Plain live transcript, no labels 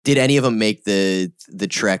Did any of them make the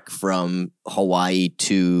trek from Hawaii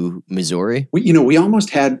to Missouri? We almost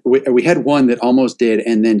had we had one that almost did,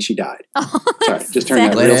 and then she died. Sorry, just turned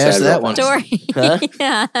out real sad. That one. Story. Huh?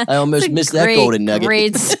 Yeah, I almost missed that golden nugget.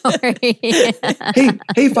 Great story.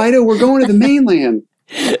 Hey, Fido, we're going to the mainland.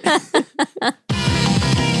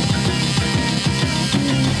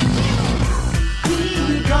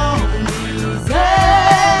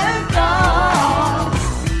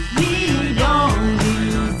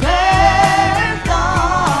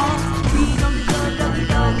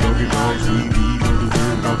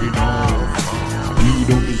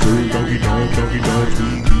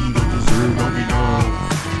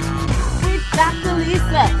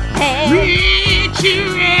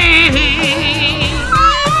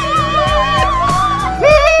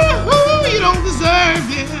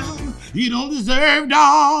 You don't deserve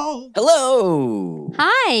dogs. Hello.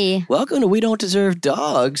 Hi. Welcome to We Don't Deserve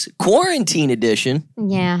Dogs, quarantine edition.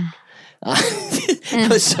 Yeah. That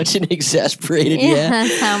was such an exasperated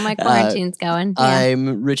That's how my quarantine's going. Yeah.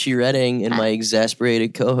 I'm Richie Redding and my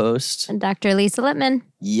exasperated co-host. And Dr. Lisa Lippman.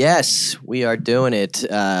 Yes, we are doing it. We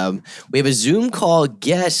have a Zoom call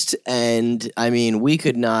guest, and I mean, we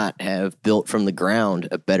could not have built from the ground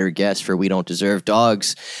a better guest for We Don't Deserve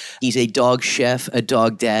Dogs. He's a dog chef, a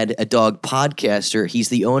dog dad, a dog podcaster. He's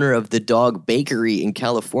the owner of the Dog Bakery in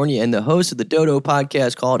California and the host of the Dodo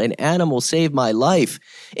podcast called An Animal Saved My Life.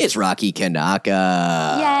 It's Rocky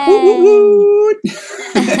Kanaka. Yay!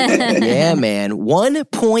 Yeah, man.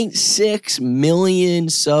 1.6 million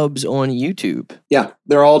subs on YouTube. Yeah,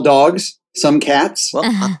 they're all dogs, some cats,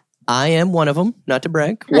 Well, I am one of them, not to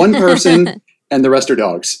brag. one person, and the rest are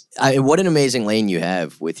dogs. What an amazing lane you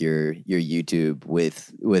have with your YouTube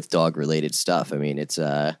with dog related stuff. I mean, it's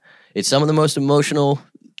some of the most emotional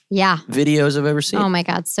videos I've ever seen. Oh my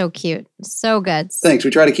God, so cute. So good. Thanks.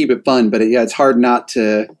 We try to keep it fun, but it's hard not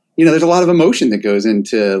to, there's a lot of emotion that goes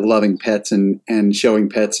into loving pets and showing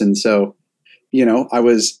pets. And so,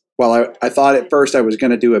 I thought at first I was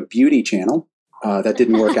going to do a beauty channel. That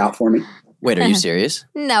didn't work out for me. Wait, are you serious?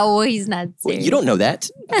 No, he's not serious. Wait, you don't know that.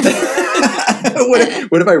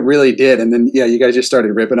 What if I really did? And then, you guys just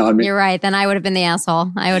started ripping on me. You're right. Then I would have been the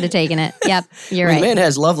asshole. I would have taken it. Yep, you're right. The man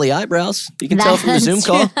has lovely eyebrows. You can tell from the Zoom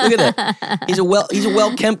call. Look at that. He's a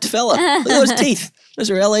well-kempt fella. Look at those teeth. Those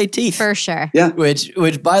are LA teeth. For sure. Yeah. Which,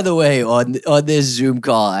 by the way, on this Zoom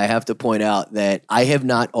call, I have to point out that I have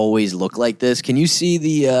not always looked like this. Can you see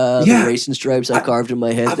the racing stripes I carved in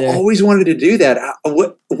my head there? I've always wanted to do that.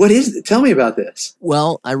 What is it? Tell me about this.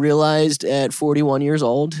 Well, I realized at 41 years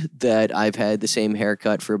old that I've had the same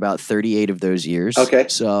haircut for about 38 of those years. Okay.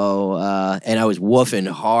 So, and I was woofing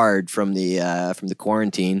hard from the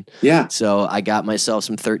quarantine. Yeah. So I got myself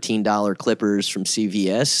some $13 clippers from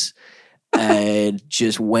CVS. And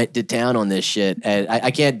just went to town on this shit. And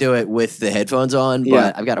I can't do it with the headphones on,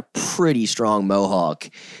 but I've got a pretty strong mohawk.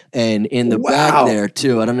 And in the back there,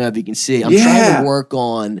 too, I don't know if you can see. I'm trying to work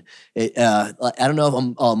on it. I don't know if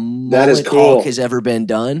a mullet hawk has ever been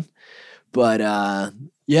done. But, I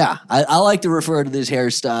like to refer to this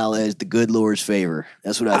hairstyle as the good Lord's favor.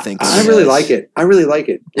 That's what I think. I really like it.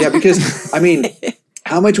 Yeah, because, I mean...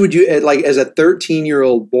 How much would you, as a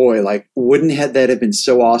 13-year-old boy, wouldn't that have been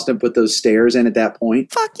so awesome to put those stairs in at that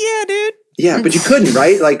point? Fuck yeah, dude. Yeah, but you couldn't,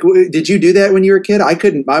 right? Did you do that when you were a kid? I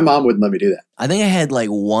couldn't. My mom wouldn't let me do that. I think I had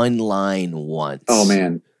one line once. Oh,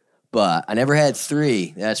 man. But I never had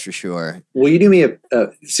three, that's for sure. Will you do me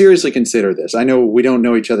seriously consider this? I know we don't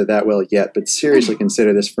know each other that well yet, but seriously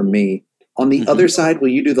consider this for me. On the other side, will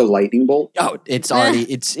you do the lightning bolt? Oh, it's already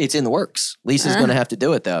it's in the works. Lisa's going to have to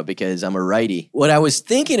do it though because I'm a righty. What I was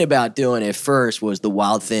thinking about doing at first was the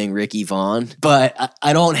Wild Thing Ricky Vaughn, but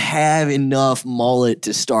I don't have enough mullet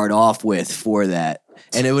to start off with for that.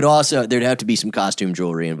 And it would also there'd have to be some costume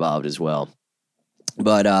jewelry involved as well.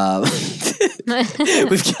 But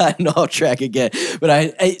we've gotten off track again.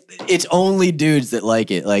 But it's only dudes that like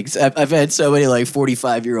it. I've had so many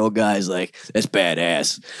 45-year-old guys that's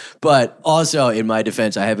badass. But also in my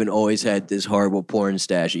defense, I haven't always had this horrible porn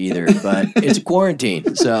stash either. But it's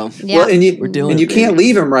quarantine, so well, we're doing. And you can't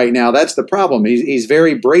leave him right now. That's the problem. He's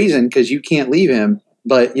very brazen because you can't leave him.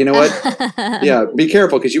 But you know what? Yeah, be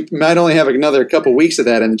careful because you might only have another couple weeks of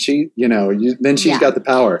that, and then she's got the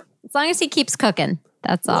power. As long as he keeps cooking.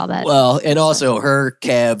 That's all that. Well, and also her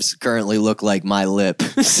calves currently look like my lip.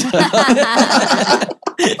 So.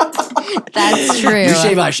 That's true. You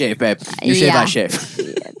shave, I shave, babe. You shave, I shave.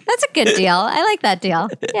 That's a good deal. I like that deal.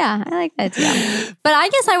 Yeah, I like that deal. But I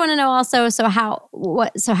guess I want to know also, so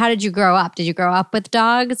how did you grow up? Did you grow up with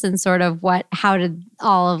dogs and sort of how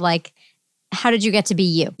did you get to be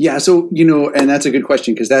you? Yeah, so, and that's a good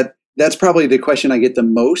question because that that's probably the question I get the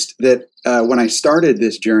most. That when I started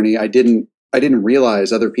this journey, I didn't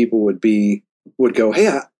realize other people would go,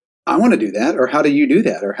 hey, I want to do that, or how do you do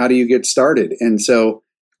that, or how do you get started? And so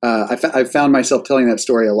I found myself telling that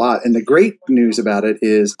story a lot. And the great news about it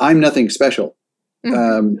is I'm nothing special.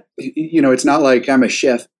 Mm-hmm. It's not like I'm a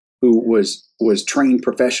chef who was trained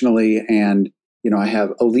professionally and, I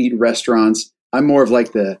have elite restaurants. I'm more of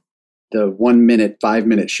like the 1 minute, 5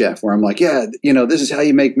 minute chef where I'm like, this is how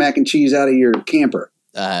you make mac and cheese out of your camper.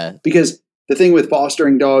 Because the thing with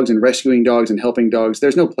fostering dogs and rescuing dogs and helping dogs,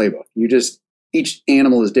 there's no playbook. Each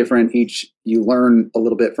animal is different. You learn a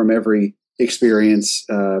little bit from every experience,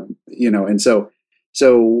 and so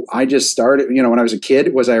I just started, when I was a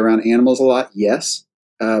kid, was I around animals a lot? Yes.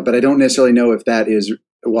 But I don't necessarily know if that is,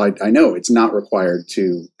 well, I know it's not required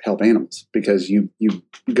to help animals because you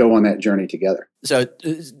go on that journey together. So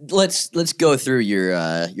let's go through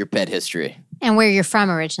your pet history. And where you're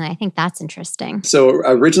from originally. I think that's interesting. So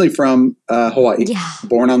originally from Hawaii,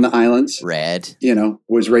 born on the islands. Rad.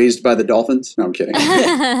 Was raised by the dolphins. No, I'm kidding.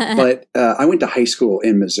 But I went to high school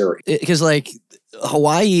in Missouri. Because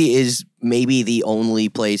Hawaii is maybe the only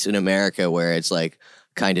place in America where it's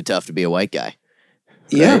kind of tough to be a white guy.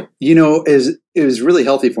 Right? Yeah. It was really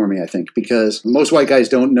healthy for me, I think, because most white guys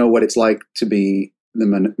don't know what it's like to be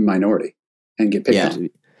the minority and get picked on.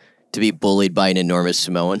 To be bullied by an enormous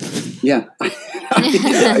Samoan. Yeah.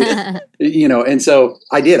 And so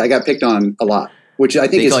I did. I got picked on a lot, which I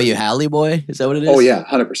think they call you Halle Boy? Is that what it is? Oh, yeah,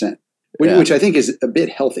 100%. Which I think is a bit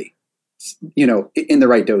healthy, in the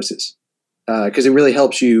right doses. Because it really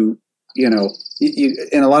helps you, in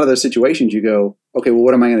a lot of those situations, you go, okay, well,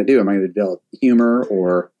 what am I going to do? Am I going to develop humor,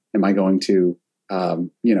 or am I going to,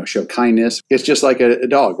 show kindness? It's just like a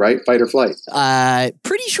dog, right? Fight or flight.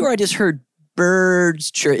 Pretty sure I just heard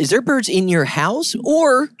birds chirp. Is there birds in your house?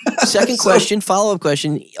 Or second question, follow-up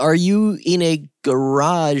question, are you in a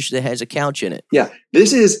garage that has a couch in it? Yeah,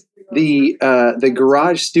 this is the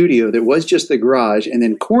garage studio that was just the garage, and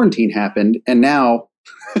then quarantine happened, and now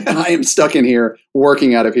I am stuck in here,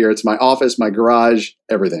 working out of here. It's my office, my garage,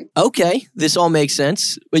 everything. Okay, this all makes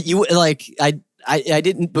sense. But I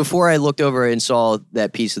didn't, before I looked over and saw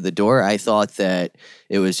that piece of the door, I thought that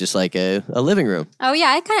it was just like a living room. Oh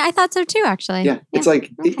yeah, I thought so too, actually. Yeah. It's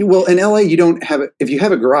well, in LA, you don't have if you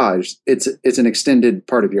have a garage, it's an extended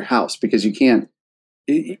part of your house because you can't,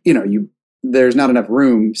 there's not enough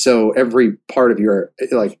room. So every part of your,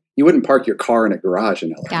 you wouldn't park your car in a garage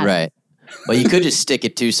in LA. Right. Well, you could just stick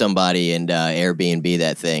it to somebody and Airbnb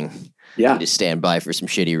that thing. Yeah. And just stand by for some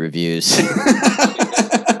shitty reviews.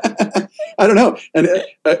 I don't know. And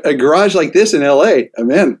a garage like this in LA,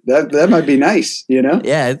 man, that might be nice,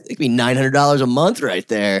 Yeah, it could be $900 a month right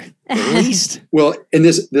there, at least. Well, in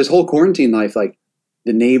this whole quarantine life,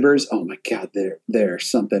 the neighbors, oh my God, they're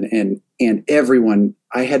something. And everyone,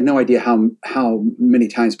 I had no idea how many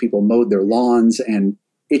times people mowed their lawns, and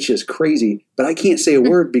it's just crazy. But I can't say a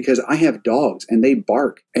word because I have dogs and they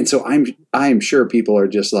bark. And so I'm sure people are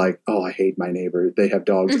just like, oh, I hate my neighbor. They have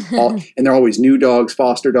dogs and they're always new dogs,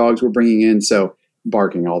 foster dogs we're bringing in. So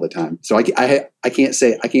barking all the time. So I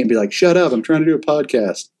can't be like, shut up, I'm trying to do a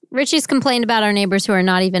podcast. Richie's complained about our neighbors who are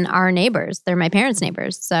not even our neighbors. They're my parents'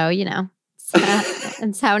 neighbors. So,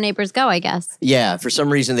 it's how neighbors go, I guess. Yeah, for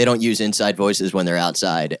some reason they don't use inside voices when they're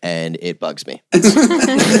outside, and it bugs me.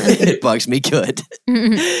 It bugs me good.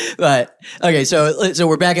 But okay, so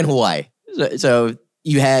we're back in Hawaii. So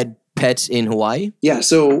you had pets in Hawaii? Yeah.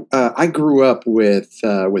 So I grew up with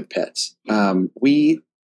pets. We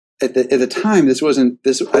at the time this wasn't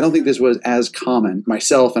this. I don't think this was as common.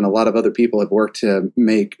 Myself and a lot of other people have worked to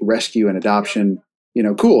make rescue and adoption,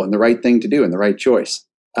 cool and the right thing to do and the right choice.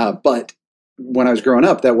 But when I was growing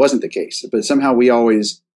up, that wasn't the case. But somehow we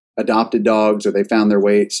always adopted dogs,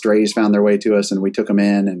 or strays found their way to us, and we took them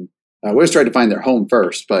in, and we always tried to find their home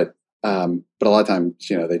first. But a lot of times,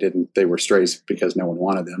 they didn't. They were strays because no one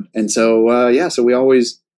wanted them. And so, so we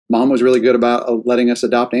always. Mom was really good about letting us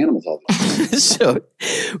adopt animals all the time. So,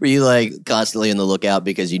 were you constantly on the lookout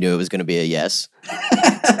because you knew it was going to be a yes?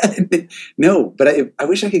 No, but I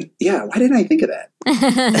wish I could. Yeah, why didn't I think of that?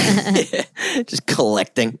 Just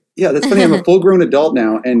collecting. Yeah, that's funny. I'm a full-grown adult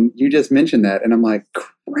now, and you just mentioned that, and I'm like,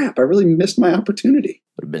 crap, I really missed my opportunity.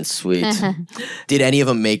 Would have been sweet. Did any of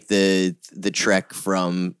them make the trek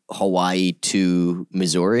from Hawaii to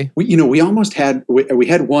Missouri? We almost had we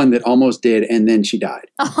had one that almost did, and then she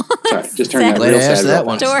died. Oh, sorry, just turned out real sad. That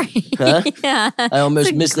one. Story. Huh? Yeah, I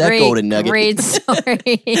almost missed that golden nugget. Great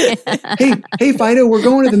story. Hey, Fido, we're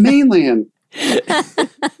going to the mainland.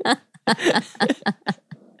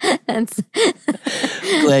 That's,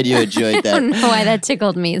 Glad you enjoyed I that. don't know why that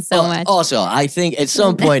tickled me so much. Also, I think at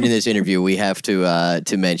some point in this interview, we have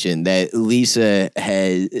to mention that Lisa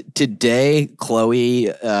has today.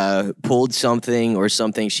 Chloe pulled something or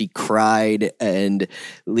something. She cried, and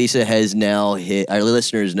Lisa has now hit. Our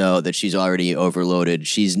listeners know that she's already overloaded.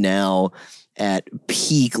 She's now at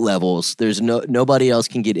peak levels. There's nobody else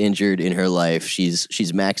can get injured in her life. She's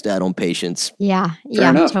maxed out on patience. Yeah,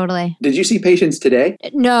 enough. totally. Did you see patients today?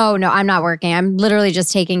 No, I'm not working. I'm literally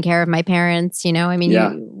just taking care of my parents. I mean,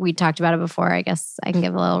 Yeah. we talked about it before. I guess I can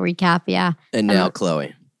give a little recap. Yeah. And now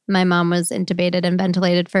Chloe. My mom was intubated and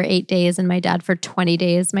ventilated for 8 days, and my dad for 20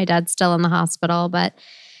 days. My dad's still in the hospital, but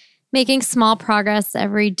making small progress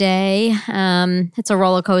every day. It's a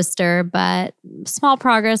roller coaster, but small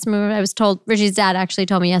progress. I was told, Richie's dad actually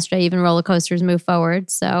told me yesterday, even roller coasters move forward.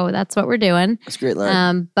 So that's what we're doing. That's a great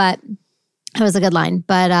line. But it was a good line.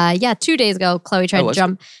 But 2 days ago, Chloe tried to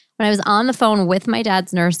jump. When I was on the phone with my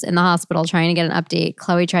dad's nurse in the hospital trying to get an update,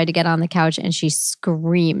 Chloe tried to get on the couch and she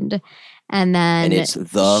screamed. And then it's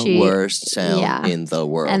the worst sound in the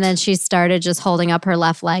world. And then she started just holding up her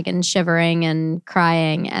left leg and shivering and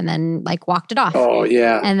crying and then walked it off. Oh,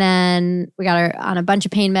 yeah. And then we got her on a bunch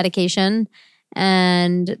of pain medication.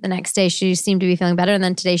 And the next day she seemed to be feeling better. And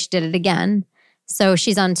then today she did it again. So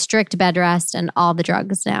she's on strict bed rest and all the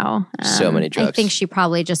drugs now. So many drugs. I think she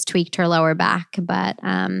probably just tweaked her lower back. But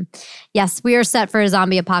yes, we are set for a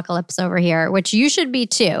zombie apocalypse over here, which you should be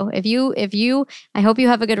too. If you, I hope you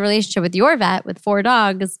have a good relationship with your vet with 4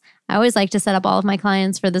 dogs. I always like to set up all of my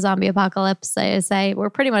clients for the zombie apocalypse. I say we're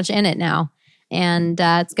pretty much in it now. And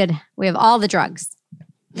it's good. We have all the drugs,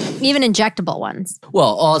 even injectable ones.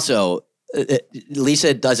 Well, also,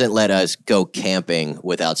 Lisa doesn't let us go camping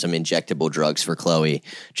without some injectable drugs for Chloe,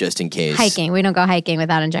 just in case. Hiking. We don't go hiking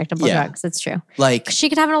without injectable drugs. It's true. She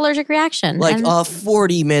could have an allergic reaction. A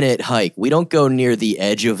 40-minute hike. We don't go near the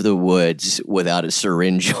edge of the woods without a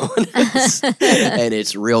syringe on us. And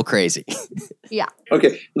it's real crazy. Yeah.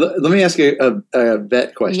 Okay. Let me ask you a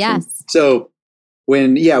vet question. Yes. So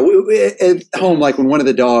when, at home, when one of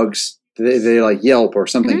the dogs, they yelp or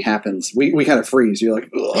something happens, we kind of freeze. You're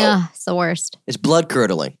like, ugh. Yeah, it's the worst. It's blood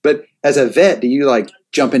curdling. But as a vet, do you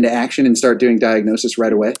jump into action and start doing diagnosis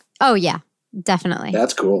right away? Oh, yeah, definitely.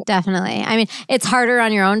 That's cool. Definitely. I mean, it's harder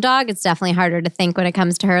on your own dog. It's definitely harder to think when it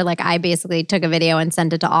comes to her. I basically took a video and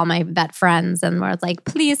sent it to all my vet friends and where it's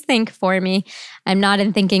please think for me. I'm not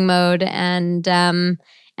in thinking mode. And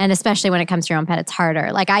especially when it comes to your own pet, it's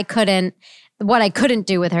harder. What I couldn't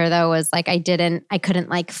do with her though was I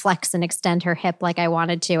couldn't flex and extend her hip like I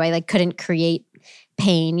wanted to. I couldn't create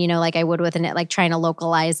pain, like I would with trying to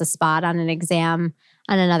localize a spot on an exam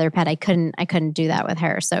on another pet. I couldn't do that with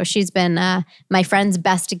her. So she's been my friend's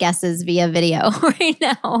best guesses via video right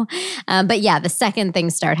now. But yeah, the second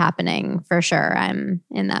things start happening, for sure, I'm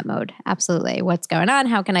in that mode. Absolutely. What's going on?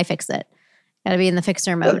 How can I fix it? Got to be in the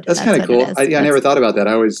fixer mode. That's kind of cool. I never thought about that.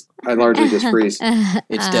 I largely just freeze.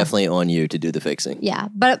 It's definitely on you to do the fixing. Yeah,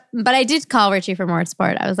 but I did call Richie for more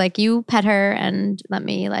support. I was like, you pet her and let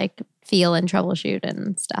me feel and troubleshoot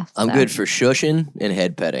and stuff. I'm good for shushing and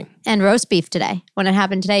head petting. And roast beef today. When it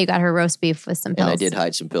happened today, you got her roast beef with some pills. And I did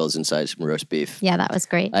hide some pills inside some roast beef. Yeah, that was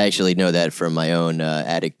great. I actually know that from my own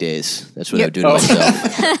addict days. That's what I do to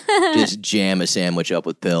myself. Just jam a sandwich up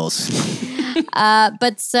with pills.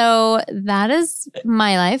 But so that is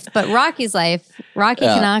my life. But Rocky's life, Rocky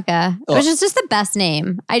Kanaka, which is just the best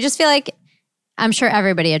name. I just feel like I'm sure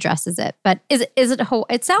everybody addresses it. But is it?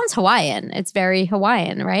 It sounds Hawaiian. It's very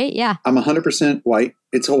Hawaiian, right? Yeah. I'm 100% white.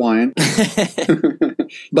 It's Hawaiian.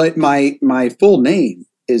 But my full name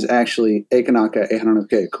is actually Ekanaka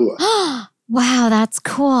Ehanoke Akua. Wow, that's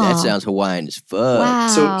cool. That sounds Hawaiian as fuck.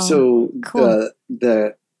 Wow. So cool.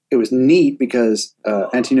 It was neat because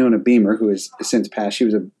Antinona Beamer, who has since passed, she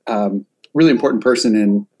was a really important person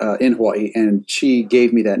in Hawaii, and she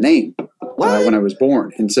gave me that name when I was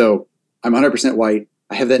born. And so I'm 100% white.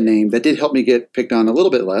 I have that name. That did help me get picked on a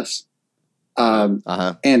little bit less.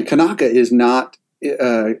 And Kanaka is not.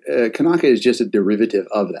 Kanaka is just a derivative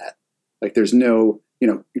of that. There's no,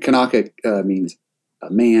 Kanaka means a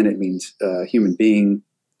man. It means a human being.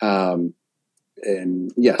 And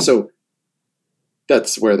yeah, so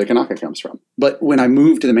that's where the Kanaka comes from. But when I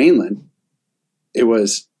moved to the mainland, it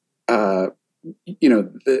was, in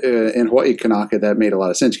Hawaii, Kanaka, that made a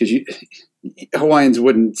lot of sense because Hawaiians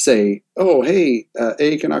wouldn't say, "Oh, hey,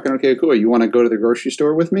 e Kanaka no Keakua, you want to go to the grocery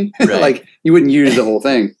store with me?" Right. You wouldn't use the whole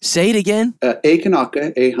thing. Say it again. E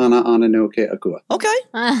Kanaka e hana ana no Keakua.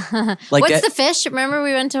 Okay. What's the fish? Remember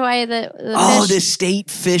we went to Hawaii, the fish? The state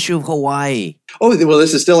fish of Hawaii. Oh, well,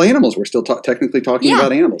 this is still animals. We're still technically talking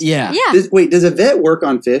about animals. Yeah. Yeah. Wait, does a vet work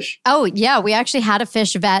on fish? Oh, yeah. We actually had a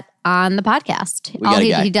fish vet on the podcast. We got a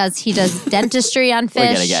guy. He does dentistry on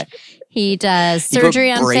fish. We got a guy. He does He put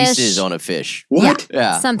surgery on braces fish. on a fish. What?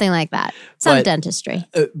 Yeah. Something like that. Some But- dentistry.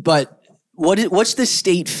 But what's the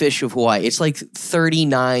state fish of Hawaii? It's like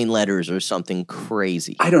 39 letters or something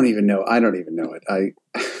crazy. I don't even know. it.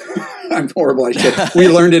 I'm horrible. We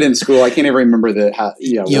learned it in school. I can't even remember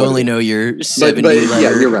You only know your 70 but letter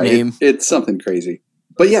yeah, you're right. name. It's something crazy.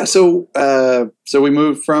 But yeah, so we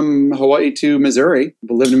moved from Hawaii to Missouri.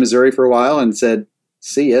 We lived in Missouri for a while and said,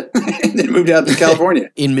 "See ya," and then moved out to California.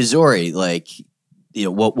 In Missouri, like,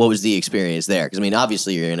 what was the experience there? Because I mean,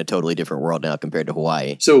 obviously, you're in a totally different world now compared to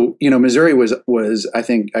Hawaii. So Missouri was I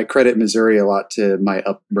think I credit Missouri a lot to my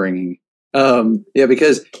upbringing.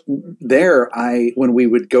 Because there when we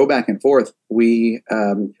would go back and forth, we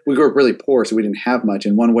grew up really poor, so we didn't have much.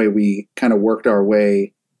 And one way we kind of worked our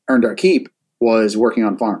way, earned our keep, was working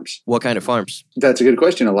on farms. What kind of farms? That's a good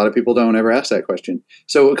question. A lot of people don't ever ask that question.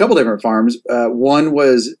 So a couple different farms. One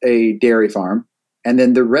was a dairy farm, and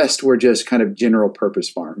then the rest were just kind of general purpose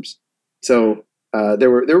farms. So there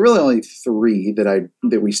were really only 3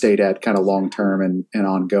 that we stayed at kind of long term and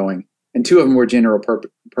ongoing. And 2 of them were general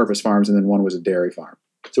purpose farms, and then one was a dairy farm.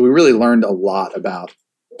 So we really learned a lot about,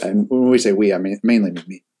 and when we say we, I mean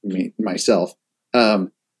mainly me myself.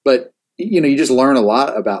 But you just learn a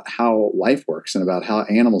lot about how life works and about how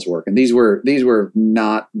animals work. And these were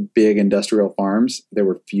not big industrial farms. There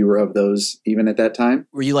were fewer of those even at that time.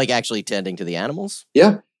 Were you like actually tending to the animals?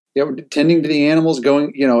 Yeah. Yeah, we're tending to the animals,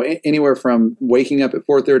 going, anywhere from waking up at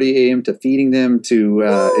 4:30 a.m. to feeding them to,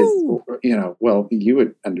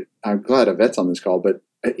 I'm glad a vet's on this call, but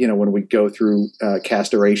when we go through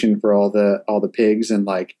castration for all the pigs and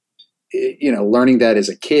learning that as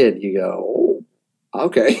a kid, you go, oh,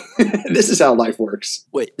 okay, this is how life works.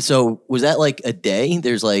 Wait, so was that like a day?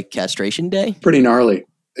 There's like castration day? Pretty gnarly.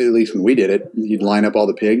 At least when we did it, you'd line up all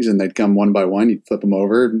the pigs and they'd come one by one. You'd flip them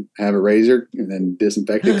over and have a razor and then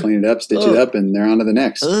disinfect it, clean it up, stitch it up, and they're on to the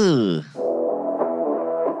next. Ugh.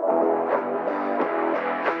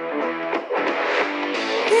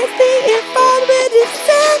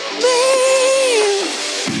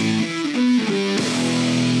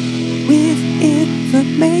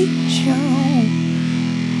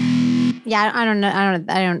 Yeah, I don't know.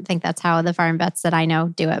 I don't think that's how the farm vets that I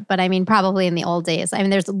know do it. But I mean, probably in the old days. I mean,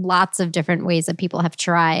 there's lots of different ways that people have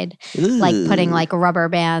tried, like putting like rubber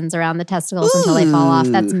bands around the testicles until they fall off.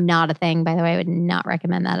 That's not a thing, by the way. I would not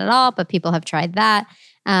recommend that at all. But people have tried that.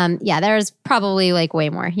 There's probably like way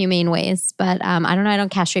more humane ways. But I don't know. I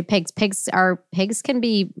don't castrate pigs. Pigs can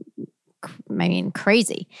be,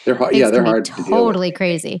 crazy. They're hard. Pigs They're can be hard to deal with. Totally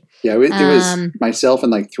crazy. Yeah, it was myself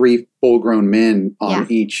and like 3 full-grown men on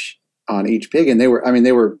each pig, and they were. I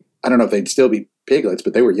don't know if they'd still be piglets,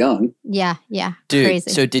 but they were young. Yeah, Dude,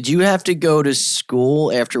 crazy. so did you have to go to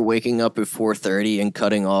school after waking up at 4:30 and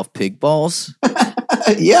cutting off pig balls?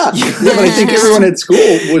 Yeah, but I think everyone at school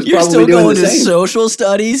was You're probably still doing going the to same. social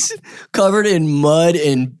studies covered in mud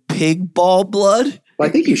and pig ball blood? Well,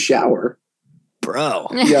 I think you shower. Bro.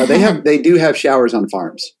 Yeah, they do have showers on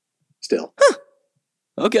farms still.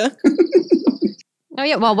 Okay. Oh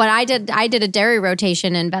yeah, well, when I did a dairy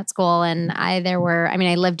rotation in vet school, and I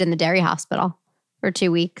lived in the dairy hospital for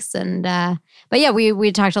 2 weeks, and but yeah,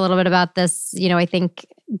 we talked a little bit about this. I think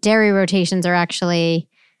dairy rotations are actually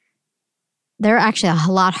a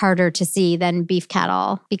lot harder to see than beef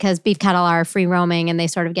cattle, because beef cattle are free roaming and they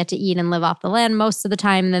sort of get to eat and live off the land most of the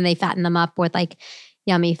time, and then they fatten them up with like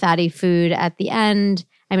yummy fatty food at the end.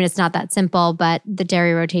 I mean, it's not that simple, but the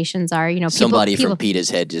dairy rotations are, Somebody from PETA's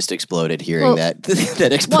head just exploded hearing that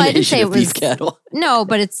explanation of beef cattle. No,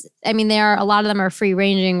 but a lot of them are free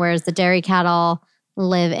ranging, whereas the dairy cattle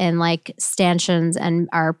live in like stanchions and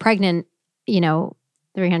are pregnant,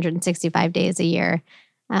 365 days a year.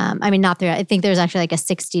 I think there's actually like a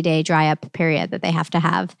 60-day dry up period that they have to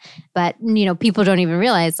have. But, people don't even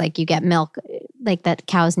realize like you get milk, like that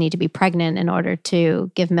cows need to be pregnant in order to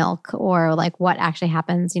give milk, or like what actually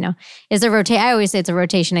happens, is a rotation. I always say it's a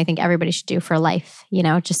rotation I think everybody should do for life,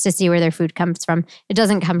 just to see where their food comes from. It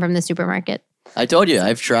doesn't come from the supermarket. I told you,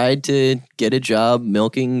 I've tried to get a job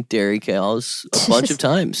milking dairy cows a bunch of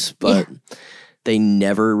times, but they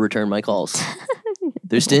never return my calls.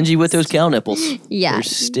 They're stingy with those cow nipples. Yeah. They're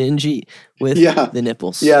stingy with the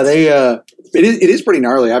nipples. Yeah, they it is pretty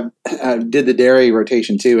gnarly. I did the dairy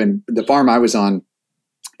rotation too, and the farm I was on,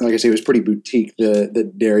 like I say, it was pretty boutique,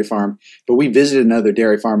 the dairy farm. But we visited another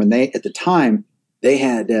dairy farm, and at the time they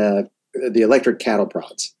had the electric cattle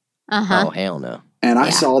prods. Uh-huh. Oh, hell no. And I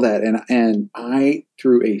saw that, and I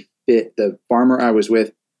threw a the farmer I was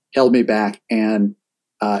with held me back, and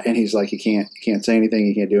he's like, you can't say anything,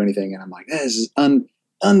 you can't do anything, and I'm like, this is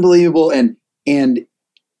unbelievable, and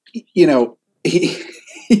you know, he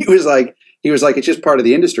was like, it's just part of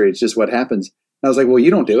the industry, it's just what happens. And I was like, well,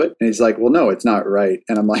 you don't do it, and he's like, well, no, it's not right,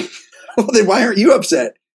 and I'm like, well, then why aren't you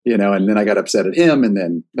upset? You know, and then I got upset at him, and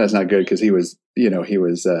then that's not good because he was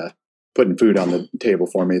putting food on the table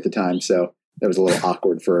for me at the time, so that was a little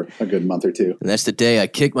awkward for a good month or two. And that's the day I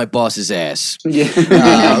kicked my boss's ass. Yeah.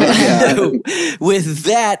 With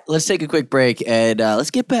that, let's take a quick break and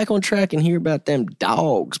let's get back on track and hear about them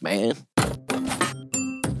dogs, man.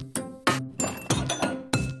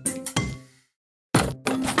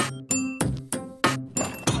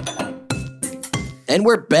 And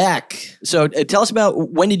we're back. So tell us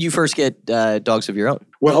about, when did you first get dogs of your own?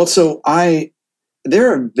 Well, so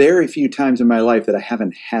there are very few times in my life that I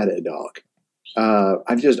haven't had a dog.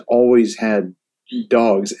 I've just always had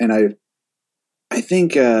dogs, and I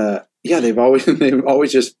think they've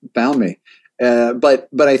always just found me. But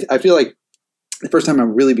I feel like the first time I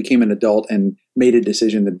really became an adult and made a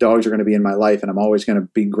decision that dogs are going to be in my life, and I'm always going to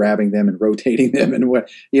be grabbing them and rotating them and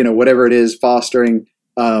whatever it is, fostering.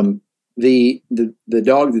 The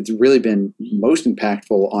dog that's really been most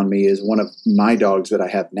impactful on me is one of my dogs that I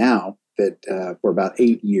have now that for about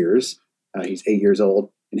 8 years. He's 8 years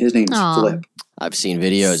old, and his name's Flip. I've seen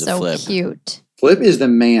videos of Flip. So cute. Flip is the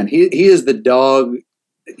man. He is the dog.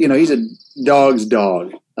 You know, he's a dog's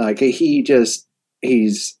dog. Like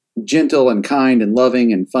he's gentle and kind and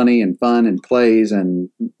loving and funny and fun and plays, and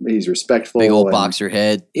he's respectful. Big old boxer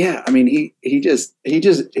head. Yeah, I mean he has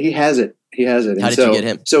it. He has it. How did you get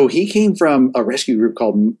him? So he came from a rescue group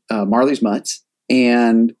called Marley's Mutts,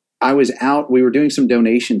 and I was out. We were doing some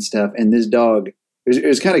donation stuff, and this dog. It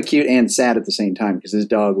was kind of cute and sad at the same time because this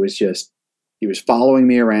dog was he was following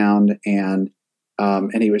me around and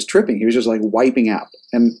he was tripping. He was just like wiping out.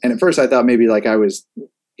 And at first I thought maybe like I was,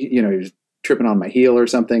 he was tripping on my heel or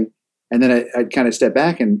something. And then I'd kind of step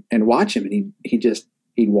back and watch him, and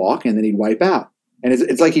he'd walk and then he'd wipe out. And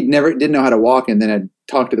it's like didn't know how to walk. And then I'd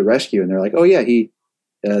talk to the rescue, and they're like, oh yeah,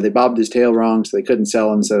 they bobbed his tail wrong, so they couldn't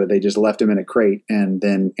sell him. So they just left him in a crate, and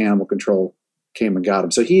then animal control came and got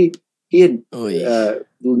him. So he had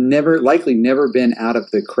never been out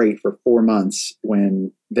of the crate for 4 months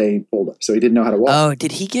when they pulled him. So he didn't know how to walk. Oh,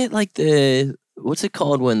 did he get like what's it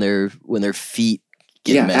called when their feet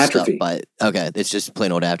get messed atrophy. up by? Okay, it's just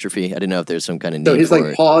plain old atrophy. I didn't know if there's some kind of name so his for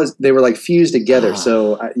like it. paws, they were like fused together.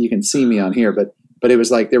 So you can see me on here, but it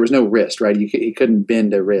was like there was no wrist, right? He couldn't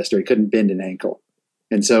bend a wrist, or he couldn't bend an ankle.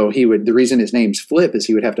 And so the reason his name's Flip is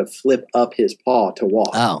he would have to flip up his paw to walk.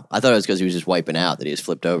 Oh, I thought it was because he was just wiping out that he was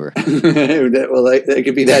flipped over. Well, that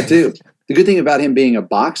could be that too. The good thing about him being a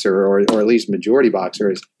boxer, or at least majority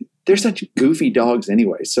boxer, is they're such goofy dogs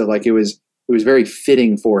anyway. So like it was very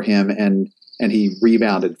fitting for him, and he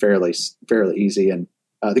rebounded fairly easy. And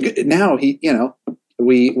now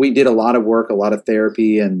we did a lot of work, a lot of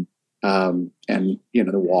therapy, and the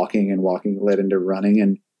walking led into running,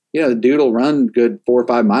 and the dude will run good 4 or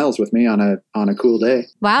 5 miles with me on a cool day.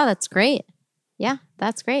 Wow, that's great. Yeah,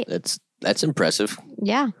 that's great. That's impressive.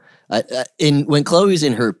 Yeah. When Chloe's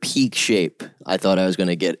in her peak shape, I thought I was going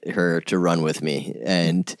to get her to run with me,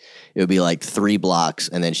 and it would be like 3 blocks,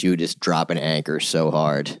 and then she would just drop an anchor so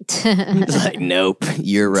hard. It's like, nope,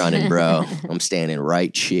 you're running, bro. I'm standing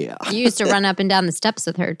right here. You used to run up and down the steps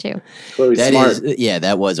with her too. Chloe's smart.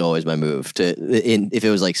 That was always my move. If it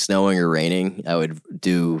was like snowing or raining, I would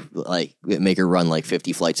make her run like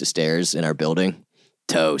 50 flights of stairs in our building.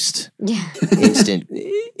 Toast. Yeah.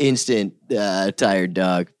 Instant tired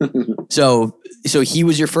dog. So he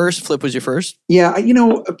was your first? Flip was your first? Yeah,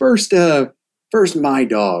 first my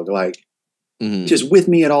dog, like just with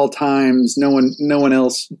me at all times. No one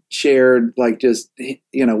else shared. Like just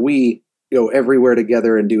we go everywhere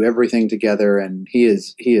together and do everything together. And he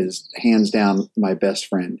is hands down my best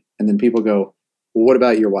friend. And then people go, well, what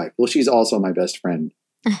about your wife? Well, she's also my best friend.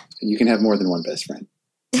 You can have more than one best friend.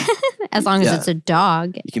 As long as it's a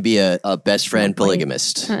dog. You can be a best friend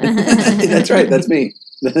polygamist. That's right. That's me.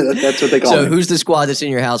 That's what they call me. So who's the squad that's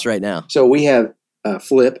in your house right now? So we have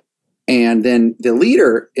Flip, and then the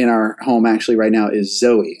leader in our home actually right now is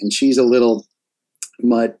Zoe, and she's a little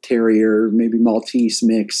mutt terrier, maybe Maltese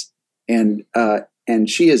mix, and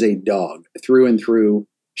she is a dog through and through.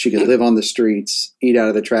 She could live on the streets, eat out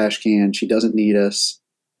of the trash can. She doesn't need us.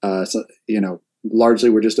 Largely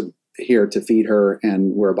we're just here to feed her,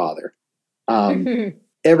 and we're a bother.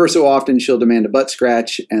 Ever so often she'll demand a butt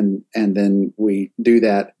scratch, and then we do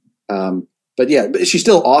that. But she's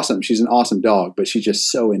still awesome. She's an awesome dog, but she's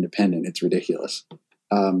just so independent. It's ridiculous.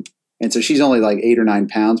 And so she's only like 8 or 9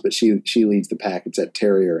 pounds, but she leads the pack. It's that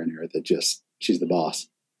terrier in her that she's the boss.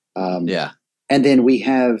 Yeah. And then we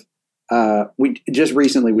have, we just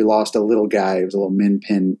recently, we lost a little guy. He was a little min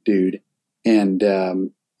pin dude. And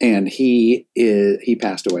he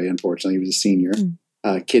passed away, unfortunately. He was a senior,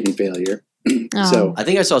 kidney failure. So I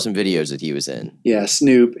think I saw some videos that he was in. Yeah.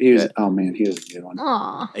 Snoop. He was, oh man, he was a good one.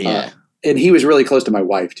 Aw. Yeah. And he was really close to my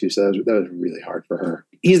wife too. So that was really hard for her.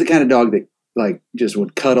 He's the kind of dog that like just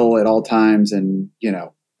would cuddle at all times. And,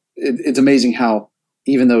 it's amazing how,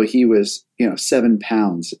 even though he was, 7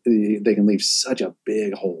 pounds, they can leave such a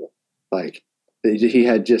big hole. Like he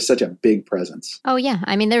had just such a big presence. Oh, yeah.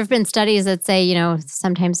 I mean, there have been studies that say,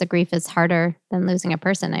 sometimes the grief is harder than losing a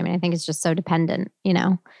person. I mean, I think it's just so dependent,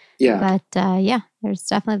 Yeah. But there's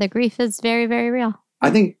definitely the grief is very, very real. I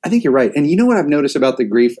think you're right. And you know what I've noticed about the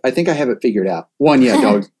grief? I think I have it figured out. One,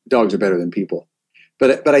 dogs are better than people.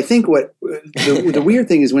 But I think what the weird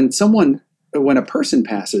thing is when a person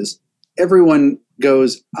passes, everyone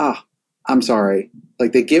goes, I'm sorry.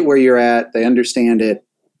 Like they get where you're at. They understand it.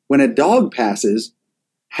 When a dog passes,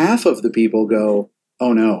 half of the people go,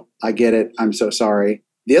 oh no, I get it. I'm so sorry.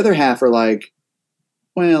 The other half are like,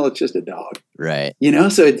 well, it's just a dog. Right.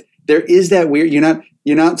 So there is that weird,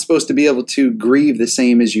 you're not supposed to be able to grieve the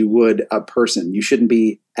same as you would a person. You shouldn't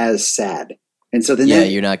be as sad. And so then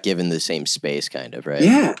you're not given the same space kind of, right?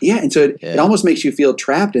 Yeah. Yeah. And so it almost makes you feel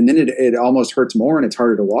trapped, and then it almost hurts more and it's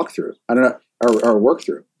harder to walk through. I don't know, or work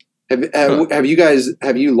through. Have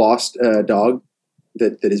you lost a dog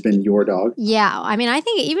that has been your dog? Yeah. I mean, I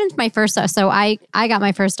think even my first, so I got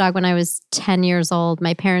my first dog when I was 10 years old.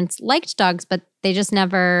 My parents liked dogs, but they just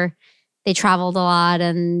never, they traveled a lot.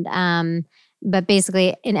 And, but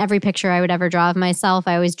basically in every picture I would ever draw of myself,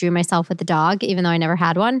 I always drew myself with the dog, even though I never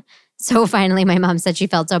had one. So finally my mom said she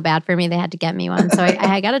felt so bad for me, they had to get me one. So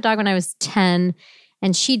I got a dog when I was 10,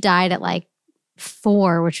 and she died at like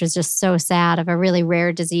 4, which was just so sad, of a really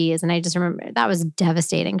rare disease. And I just remember that was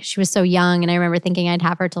devastating because she was so young. And I remember thinking I'd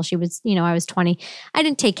have her till she was, I was 20. I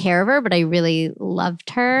didn't take care of her, but I really loved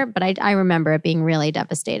her. But I remember it being really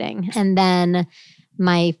devastating. And then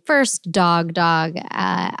my first dog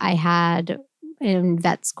I had in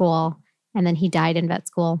vet school, and then he died in vet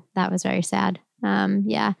school. That was very sad.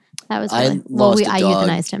 That was really, I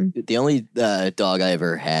euthanized him. The only dog I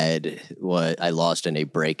ever had I lost in a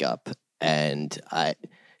breakup, and I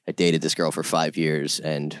dated this girl for 5 years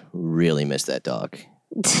and really missed that dog.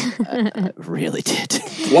 I really did.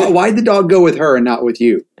 Why'd the dog go with her and not with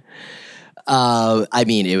you? I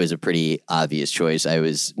mean, it was a pretty obvious choice. I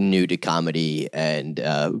was new to comedy and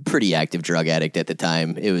pretty active drug addict at the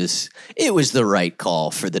time. It was the right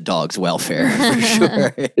call for the dog's welfare, for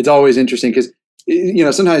sure. It's always interesting because,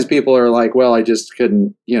 sometimes people are like, well, I just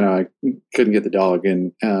couldn't get the dog.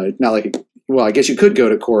 And not like, well, I guess you could go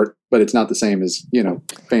to court, but it's not the same as,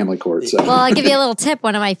 family court. So. Well, I'll give you a little tip.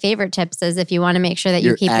 One of my favorite tips is if you want to make sure that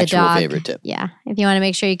you keep the dog. Favorite tip. Yeah. If you want to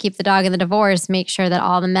make sure you keep the dog in the divorce, make sure that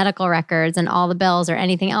all the medical records and all the bills or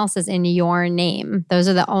anything else is in your name. Those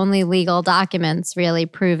are the only legal documents really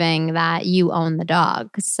proving that you own the dog.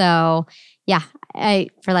 So yeah,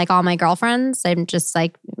 for like all my girlfriends, I'm just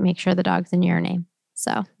like, make sure the dog's in your name.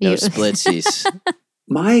 So no splitsies.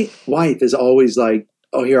 My wife is always like,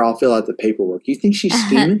 oh, here, I'll fill out the paperwork. You think she's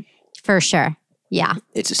scheming? For sure. Yeah.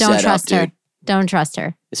 It's a Don't setup, trust her. dude. Don't trust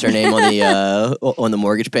her. Is her name on the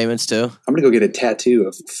mortgage payments too? I'm gonna go get a tattoo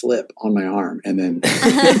of Flip on my arm, and then.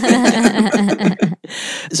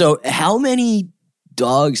 So, how many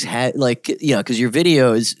dogs had because your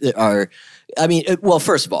videos are, I mean, well,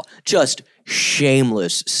 first of all, just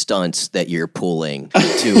shameless stunts that you're pulling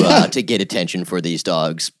to get attention for these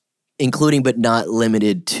dogs. Including but not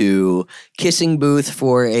limited to kissing booth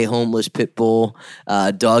for a homeless pit bull,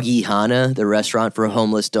 Doggy Hana, the restaurant for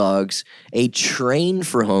homeless dogs, a train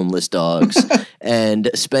for homeless dogs, and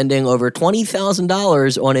spending over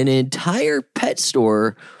 $20,000 on an entire pet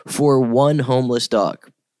store for one homeless dog.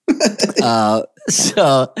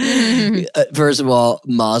 First of all,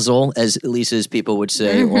 mazel, as Lisa's people would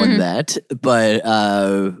say on that. But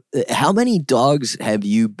how many dogs have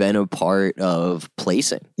you been a part of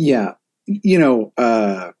placing? Yeah.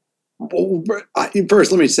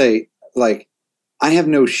 First, let me say, like, I have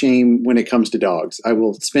no shame when it comes to dogs. I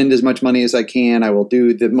will spend as much money as I can. I will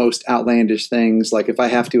do the most outlandish things. Like, if I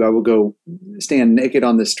have to, I will go stand naked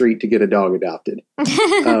on the street to get a dog adopted.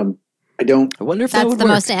 I wonder if that's would the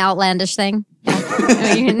work. most outlandish thing.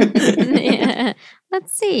 Yeah.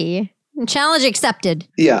 Let's see. Challenge accepted.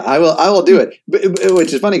 Yeah, I will do it. But,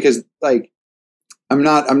 which is funny because like I'm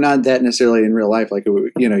not that necessarily in real life. Like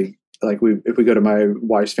if we go to my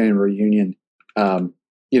wife's family reunion,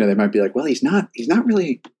 they might be like, well, he's not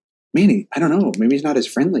really man, I don't know. Maybe he's not as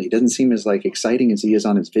friendly. He doesn't seem as like exciting as he is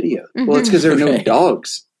on his video. Well, it's because there are no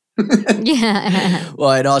dogs. Yeah.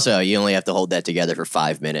 Well, and also you only have to hold that together for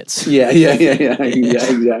 5 minutes. Yeah,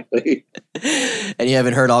 exactly. And you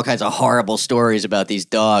haven't heard all kinds of horrible stories about these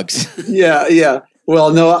dogs. Yeah.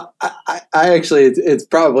 Well, no, I actually, it's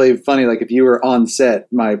probably funny. Like if you were on set,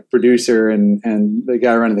 my producer and the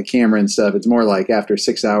guy running the camera and stuff, it's more like after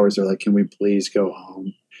 6 hours, they're like, "Can we please go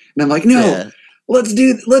home?" And I'm like, "No, Yeah.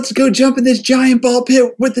 let's go jump in this giant ball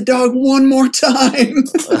pit with the dog one more time."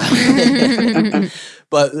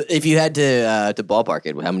 But if you had to ballpark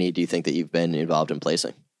it, how many do you think that you've been involved in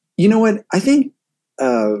placing? You know what? I think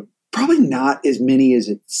probably not as many as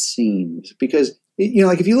it seems, because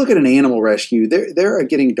like if you look at an animal rescue, they're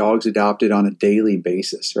getting dogs adopted on a daily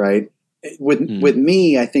basis, right? With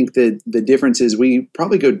me, I think that the difference is we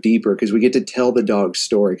probably go deeper because we get to tell the dog's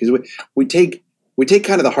story, because we take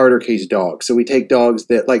kind of the harder case dogs. So we take dogs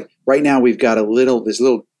that, like right now we've got this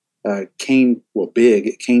little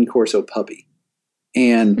big cane Corso puppy.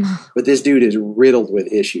 But this dude is riddled with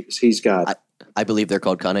issues. He's got, I believe they're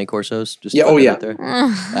called Cane Corsos. Just yeah. Oh yeah. there.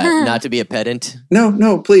 Not to be a pedant.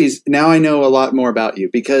 No, please. Now I know a lot more about you,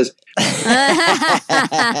 because when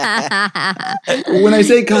I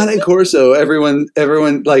say Cane Corso, everyone's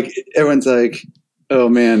like, "Oh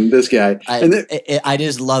man, this guy." I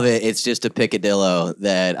just love it. It's just a picadillo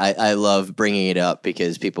that I love bringing it up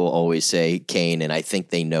because people always say cane, and I think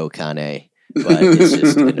they know Cane. But it's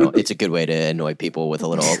just it's a good way to annoy people with a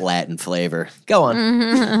little Latin flavor. Go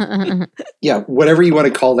on. Yeah, whatever you want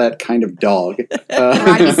to call that kind of dog.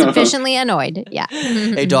 Rodney's sufficiently annoyed. Yeah.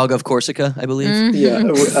 A dog of Corsica, I believe. Yeah.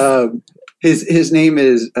 His name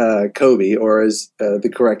is Kobe, or as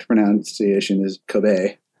the correct pronunciation is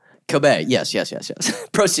Kobe. Kobe. Yes.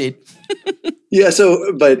 Proceed. Yeah.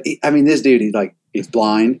 So, but I mean, this dude, he's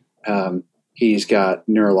blind. He's got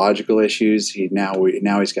neurological issues. Now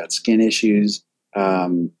he's got skin issues.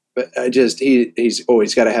 But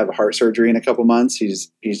he's got to have a heart surgery in a couple months.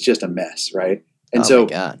 He's just a mess, right? And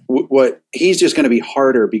what he's just going to be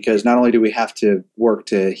harder, because not only do we have to work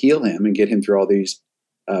to heal him and get him through all these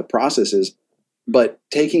processes, but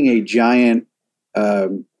taking a giant,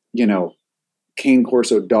 cane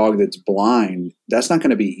Corso dog that's blind, that's not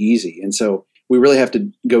going to be easy. And so we really have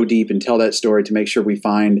to go deep and tell that story to make sure we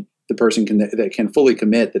find the person that can fully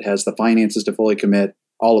commit, that has the finances to fully commit,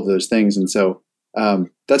 all of those things. And so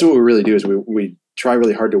that's what we really do, is we try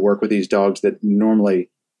really hard to work with these dogs that normally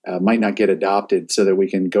might not get adopted, so that we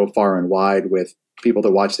can go far and wide with people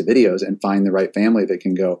that watch the videos and find the right family that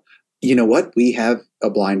can go, "You know what? We have a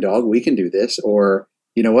blind dog. We can do this." Or,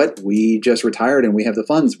 "You know what? We just retired and we have the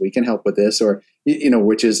funds. We can help with this." Or,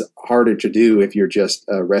 which is harder to do if you're just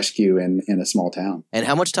a rescue in a small town. And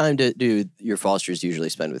how much time do your fosters usually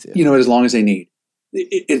spend with you? As long as they need.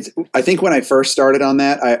 I think when I first started on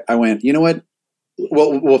that, I went, you know what?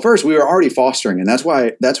 Well, first we were already fostering, and that's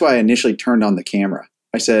why I initially turned on the camera.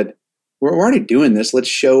 I said, we're already doing this. Let's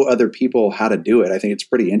show other people how to do it. I think it's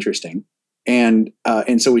pretty interesting. And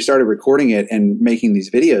so we started recording it and making these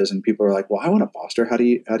videos, and people were like, "Well, I want to foster. How do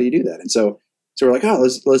you do that?" And so we're like, "Oh,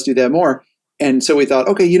 let's do that more." And so we thought,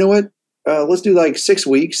 okay, you know what? Let's do like 6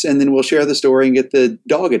 weeks, and then we'll share the story and get the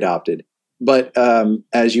dog adopted. But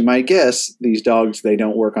as you might guess, these dogs, they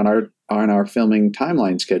don't work on our filming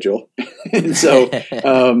timeline schedule. And so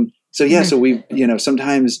so we,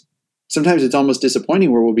 sometimes it's almost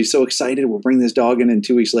disappointing, where we'll be so excited, we'll bring this dog in, and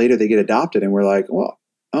 2 weeks later they get adopted, and we're like, well,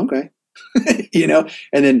 okay.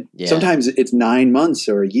 And then sometimes it's 9 months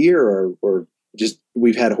or a year, or just,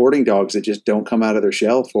 we've had hoarding dogs that just don't come out of their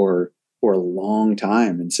shell for a long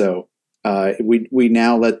time. And so we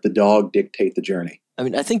now let the dog dictate the journey. I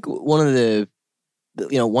mean, I think one of the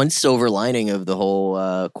one silver lining of the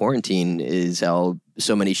whole quarantine is how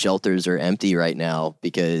so many shelters are empty right now,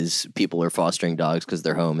 because people are fostering dogs because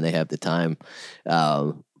they're home and they have the time.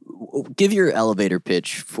 Give your elevator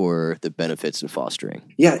pitch for the benefits of fostering.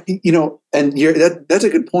 Yeah, and that's a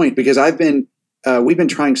good point, because we've been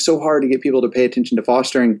trying so hard to get people to pay attention to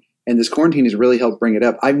fostering, and this quarantine has really helped bring it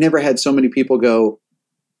up. I've never had so many people go,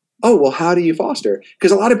 "Oh, well, how do you foster?"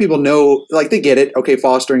 Because a lot of people know, like, they get it. Okay,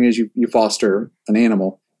 fostering is you foster an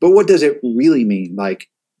animal, but what does it really mean? Like,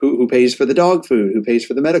 who pays for the dog food? Who pays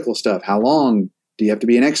for the medical stuff? How long? Do you have to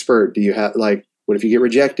be an expert? Do you have, like, what if you get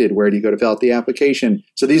rejected? Where do you go to fill out the application?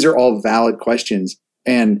 So these are all valid questions.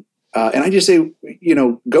 And I just say,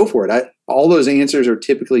 go for it. All those answers are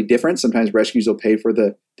typically different. Sometimes rescues will pay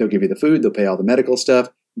they'll give you the food. They'll pay all the medical stuff.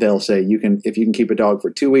 They'll say, if you can keep a dog for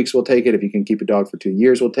 2 weeks, we'll take it. If you can keep a dog for 2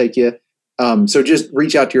 years, we'll take you. So just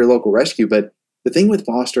reach out to your local rescue. But the thing with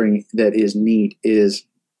fostering that is neat is,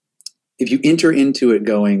 if you enter into it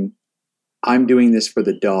going, I'm doing this for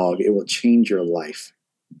the dog. It will change your life.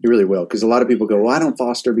 It really will. Because a lot of people go, well, I don't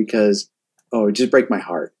foster because, it just break my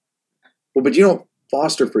heart. Well, but you don't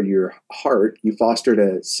foster for your heart. You foster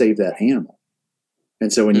to save that animal.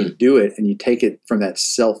 And so when you do it and you take it from that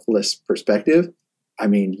selfless perspective, I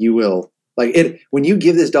mean, you will like it. When you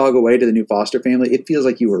give this dog away to the new foster family, it feels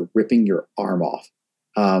like you were ripping your arm off.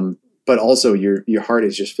 But also your heart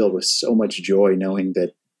is just filled with so much joy knowing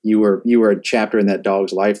that you were a chapter in that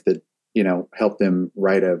dog's life that, helped them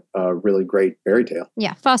write a really great fairy tale.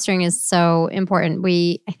 Yeah. Fostering is so important.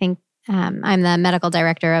 I think I'm the medical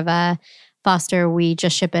director of a foster. We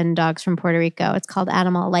just ship in dogs from Puerto Rico. It's called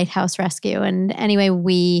Animal Lighthouse Rescue. And anyway,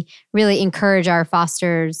 we really encourage our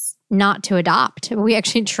fosters not to adopt. We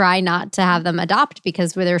actually try not to have them adopt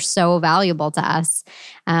because they're so valuable to us.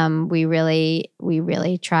 We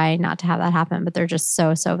really try not to have that happen, but they're just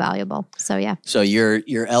so valuable. So yeah. So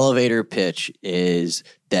your elevator pitch is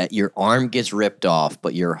that your arm gets ripped off,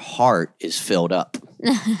 but your heart is filled up.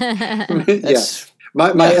 Yes.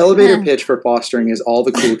 My elevator pitch for fostering is all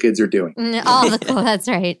the cool kids are doing. All the cool, that's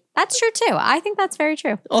right. That's true too. I think that's very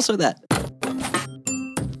true. Also that.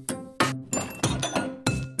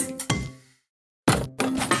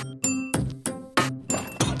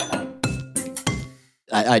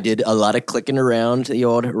 I did a lot of clicking around the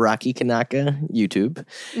old Rocky Kanaka YouTube,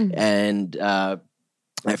 and I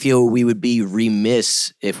feel we would be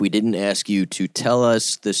remiss if we didn't ask you to tell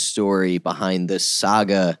us the story behind the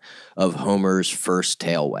saga of Homer's first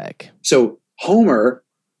tail wag. So Homer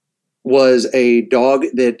was a dog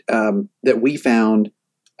that we found.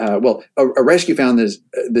 A rescue found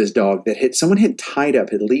this dog that someone had tied up,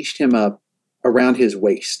 had leashed him up around his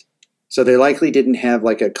waist. So they likely didn't have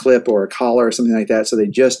like a clip or a collar or something like that. So they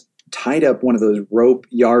just tied up one of those rope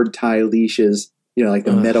yard tie leashes, like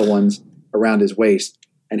the metal ones around his waist.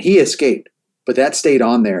 And he escaped, but that stayed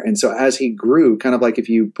on there. And so as he grew, kind of like if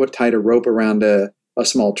you tied a rope around a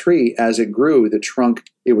small tree, as it grew, the trunk,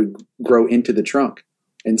 it would grow into the trunk.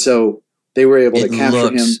 And so they were able to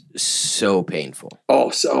capture him. So painful.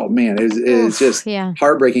 Oh, man, it's just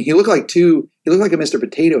heartbreaking. He looked like a Mr.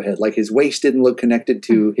 Potato Head. Like his waist didn't look connected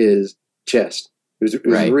to his chest. It was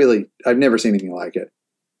really, I've never seen anything like it.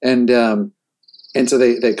 And so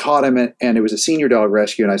they caught him, and it was a senior dog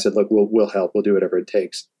rescue. And I said, look, we'll help. We'll do whatever it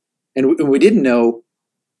takes. And we didn't know,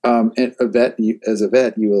 and as a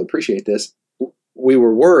vet, you will appreciate this. We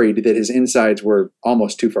were worried that his insides were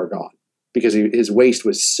almost too far gone because his waist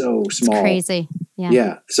was so small. It's crazy. Yeah.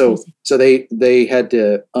 Yeah. So they had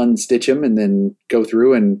to unstitch him and then go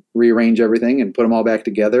through and rearrange everything and put them all back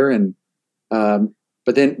together. And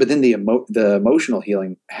but then the emotional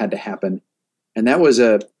healing had to happen, and that was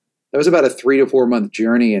about a 3 to 4 month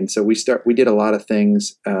journey. And so we did a lot of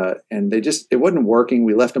things, and it wasn't working.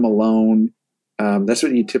 We left him alone. That's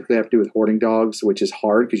what you typically have to do with hoarding dogs, which is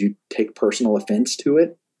hard because you take personal offense to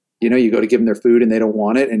it. You go to give them their food and they don't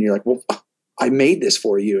want it. And you're like, well, I made this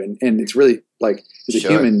for you. And it's really like, as a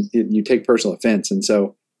human, you take personal offense. And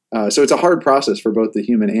so it's a hard process for both the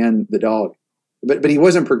human and the dog, but he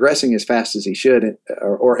wasn't progressing as fast as he should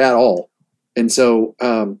or at all. And so,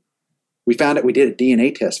 we found out, we did a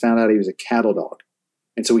DNA test, found out he was a cattle dog.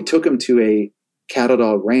 And so we took him to a cattle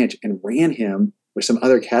dog ranch and ran him with some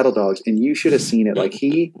other cattle dogs. And you should have seen it. Like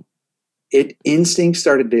instinct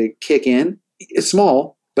started to kick in. It's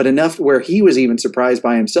small, but enough where he was even surprised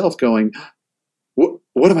by himself going,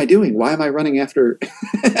 what am I doing? Why am I running after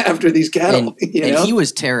these cattle? And he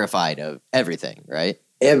was terrified of everything, right?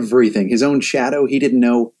 Everything. His own shadow. He didn't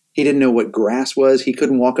know what grass was. He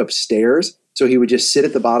couldn't walk upstairs. So he would just sit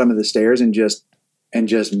at the bottom of the stairs and just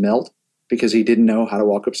melt because he didn't know how to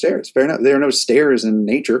walk upstairs. Fair enough. There are no stairs in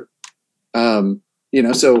nature. But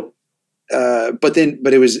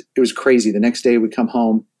it was crazy. The next day we come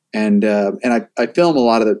home and I film a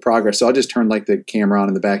lot of the progress. So I'll just turn like the camera on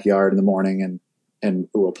in the backyard in the morning and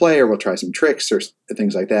we'll play or we'll try some tricks or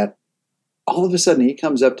things like that. All of a sudden he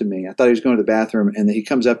comes up to me. I thought he was going to the bathroom, and then he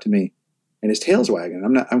comes up to me and his tail's wagging.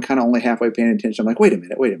 I'm kind of only halfway paying attention. I'm like, wait a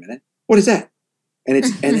minute. What is that? And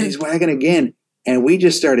then he's wagging again. And we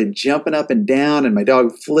just started jumping up and down, and my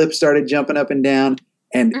dog Flip started jumping up and down.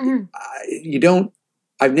 And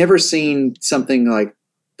I've never seen something like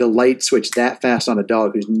the light switch that fast on a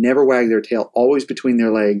dog who's never wagged their tail, always between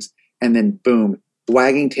their legs, and then boom,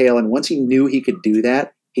 wagging tail. And once he knew he could do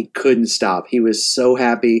that, he couldn't stop. He was so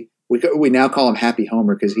happy. We now call him Happy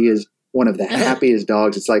Homer because he is one of the happiest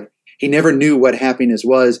dogs. It's like he never knew what happiness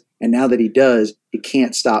was, and now that he does, he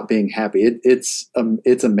can't stop being happy. It's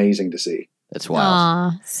amazing to see. That's wild.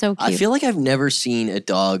 Aw, so cute. I feel like I've never seen a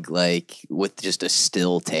dog like with just a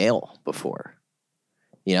still tail before.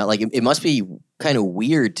 You know, like it must be kind of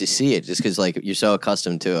weird to see it just because like you're so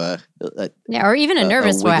accustomed to or even a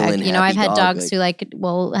nervous wag. wiggling, You know, I've happy had dog, dogs like- who like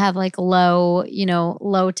will have like low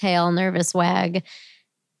tail nervous wag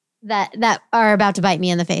that are about to bite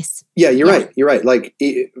me in the face. Yeah, you're right. You're right. Like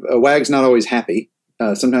a wag's not always happy.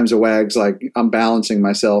 Sometimes a wag's like, I'm balancing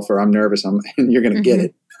myself or I'm nervous. And you're going to get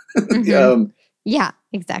it. Yeah,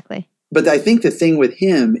 exactly. But I think the thing with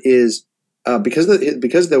him is because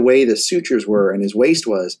of the way the sutures were and his waist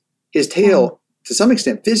was, his tail to some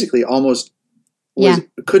extent physically almost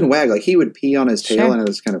couldn't wag. Like he would pee on his tail, Sure. and it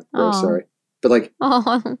was kind of gross. Oh. Sorry, but like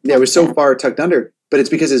Oh, it was so sad. far tucked under. But it's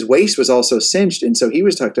because his waist was also cinched, and so he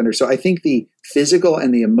was tucked under. So I think the physical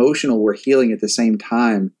and the emotional were healing at the same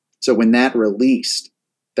time. So when that released,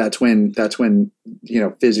 that's when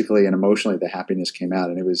physically and emotionally the happiness came out,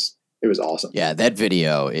 and it was awesome. Yeah, that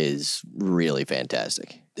video is really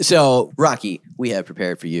fantastic. So, Rocky, we have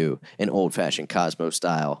prepared for you an old-fashioned Cosmo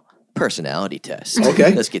style personality test.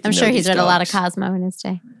 Okay. Let's get to I'm know sure he's these read a lot of dogs. Cosmo in his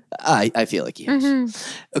day. I feel like he has.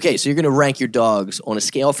 Mhm. Okay, so you're going to rank your dogs on a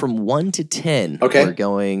scale from 1 to 10. Okay. We're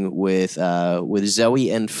going with Zoe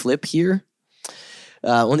and Flip here.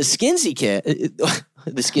 On the Skinsy cat,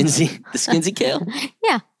 the Skinsy kale.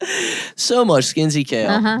 Yeah. So much Skinsy kale.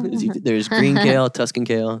 Uh-huh. There's green kale, Tuscan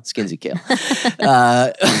kale, Skinsy kale.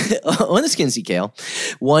 On the Skinsy kale,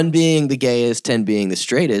 1 being the gayest, 10 being the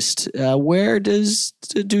straightest. Where do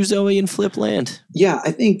Zoe and Flip land? Yeah,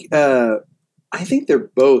 I think they're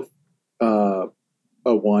both a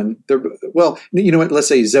 1. Well, you know what? Let's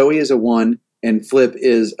say Zoe is a 1 and Flip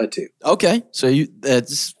is a 2. Okay, so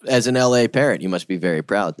that's as an LA parent, you must be very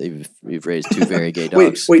proud that you've raised 2 very gay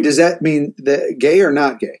dogs. Wait, does that mean that gay or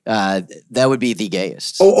not gay? That would be the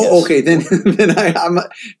gayest. Oh, yes. okay. Then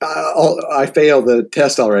I failed the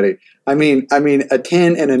test already. I mean a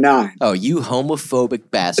 10 and a 9. Oh, you homophobic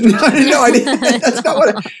bastard! No, I didn't. That's not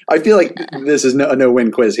what I feel like. This is a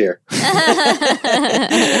no-win quiz here.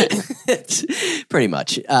 Pretty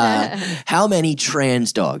much. How many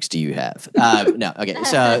trans dogs do you have? No, okay.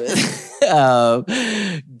 So,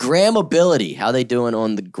 grammability. How they doing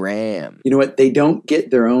on the gram? You know what? They don't get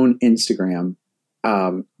their own Instagram.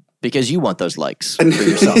 Because you want those likes for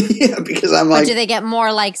yourself. Yeah, because I'm Or like, do they get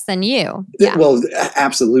more likes than you? Yeah. well,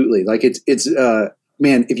 absolutely. Like it's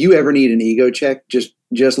man, if you ever need an ego check, just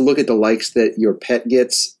look at the likes that your pet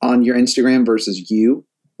gets on your Instagram versus you.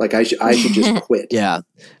 Like I should just quit. Yeah,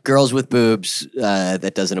 girls with boobs.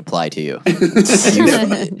 That doesn't apply to you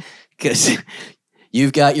because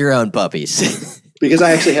you've got your own puppies. Because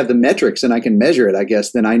I actually have the metrics and I can measure it, I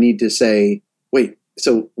guess, then I need to say, wait,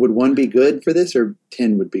 so would 1 be good for this or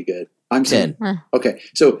 10 would be good? I'm saying 10. Okay.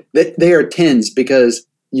 So they are 10s because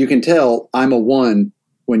you can tell I'm a 1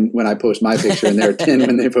 when I post my picture and they're 10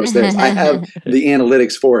 when they post theirs. I have the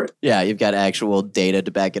analytics for it. Yeah, you've got actual data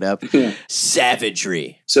to back it up. Yeah.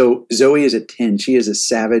 Savagery. So Zoe is a 10. She is a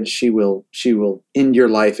savage. She will end your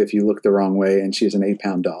life if you look the wrong way, and she is an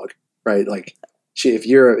 8-pound dog, right? Like if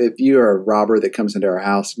you're a robber that comes into our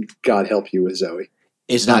house, God help you with Zoe.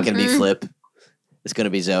 It's not going to be Flip. It's going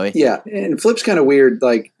to be Zoe. Yeah, and Flip's kind of weird.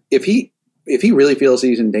 Like if he really feels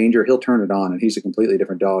he's in danger, he'll turn it on, and he's a completely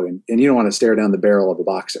different dog. And you don't want to stare down the barrel of a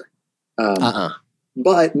boxer.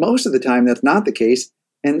 But most of the time, that's not the case.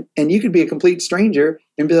 And you could be a complete stranger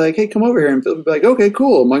and be like, "Hey, come over here," and Flip would be like, "Okay,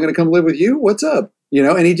 cool. Am I going to come live with you? What's up?" You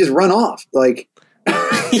know, and he'd just run off. Like, so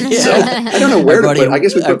I don't know where to put. I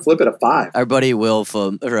guess we put Flip at a 5. Our buddy Will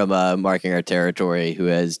from Marking Our Territory, who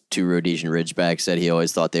has 2 Rhodesian Ridgebacks, said he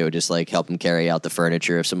always thought they would just like help him carry out the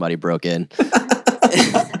furniture if somebody broke in.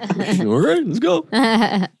 All right, let's go.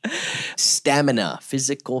 Stamina,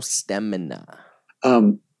 physical stamina.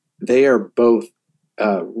 They are both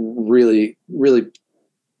really, really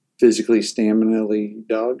physically stamina-ly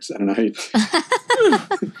dogs. I don't know how you.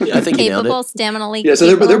 Yeah, I think you nailed Capable, it. stamina-ly. Yeah, so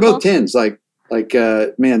they're capable. both 10s. Like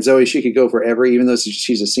man, Zoe, she could go forever, even though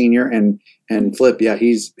she's a senior. And Flip, yeah,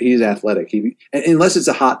 he's athletic. Unless it's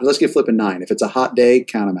let's give Flip a 9. If it's a hot day,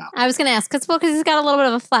 count him out. I was going to ask, because he's got a little bit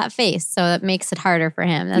of a flat face, so that makes it harder for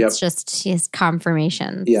him. That's just his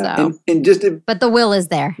confirmation. Yeah, So. and just But the will is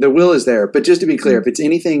there. the will is there. But just to be clear, if it's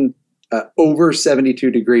anything over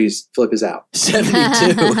 72 degrees, Flip is out. 72.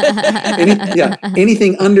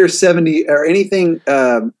 Anything under 70 or anything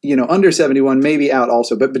under 71 may be out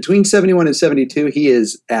also. But between 71 and 72, he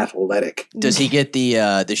is athletic. Does he get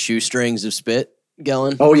the shoestrings of spit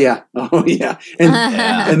going? Oh yeah,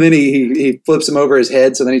 and then he flips him over his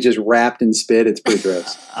head, so then he's just wrapped in spit. It's pretty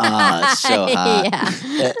gross. So hot.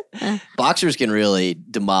 Yeah. Boxers can really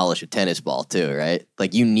demolish a tennis ball too, right?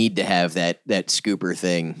 Like you need to have that scooper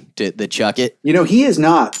thing to chuck it. You know, he is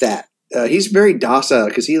not that. He's very docile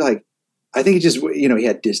because he I think he just, he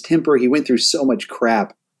had distemper. He went through so much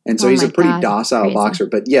crap. And so Oh he's my a pretty God, docile crazy. boxer.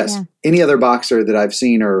 But yes, Yeah. any other boxer that I've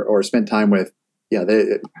seen or spent time with, yeah,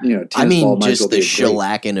 tennis I ball mean, might as just well the be a great-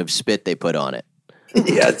 shellacking of spit they put on it.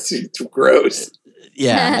 Yeah, it's gross.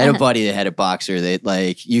 Yeah, I had a buddy that had a boxer that,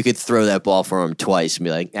 like, you could throw that ball for him twice and be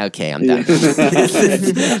like, okay, I'm done.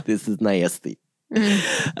 This is nasty.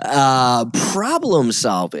 Problem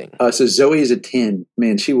solving. So Zoe is a 10.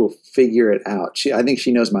 Man, she will figure it out. I think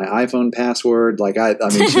she knows my iPhone password. Like I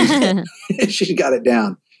mean, she's got it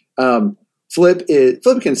down. Flip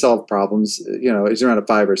can solve problems. He's around a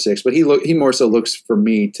 5 or 6, but he more so looks for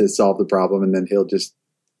me to solve the problem, and then he'll just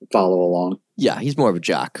follow along. Yeah, he's more of a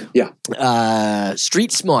jock. Yeah.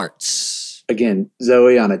 Street smarts. Again,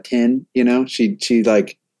 Zoe on a 10. She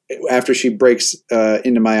like after she breaks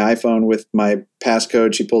into my iPhone with my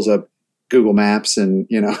passcode, she pulls up Google Maps, and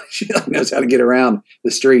she knows how to get around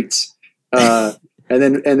the streets. And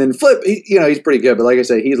then Flip, he's pretty good, but like I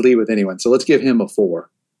say, he'd lead with anyone. So let's give him a 4.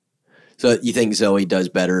 So you think Zoe does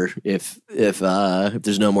better if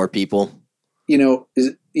there's no more people?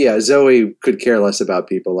 Zoe could care less about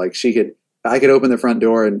people. Like I could open the front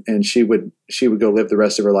door and she would go live the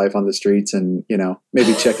rest of her life on the streets, and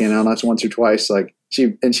maybe check in on us once or twice. Like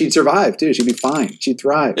she'd survive too. She'd be fine. She'd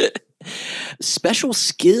thrive. Special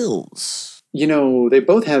skills. They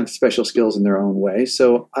both have special skills in their own way.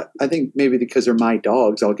 So I think maybe because they're my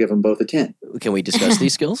dogs, I'll give them both a 10. Can we discuss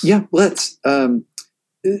these skills? Yeah, let's.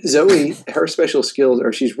 Zoe, her special skills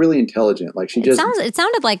are she's really intelligent. Like It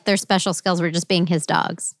sounded like their special skills were just being his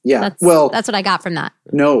dogs. Yeah, that's what I got from that.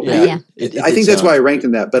 No, Yeah. I think that's why I ranked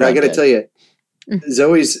him that. But I got to tell you, Mm.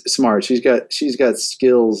 Zoe's smart. She's got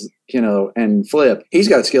skills, and Flip, he's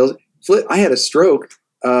got skills. Flip, I had a stroke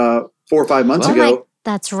 4 or 5 months ago.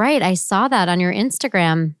 That's right. I saw that on your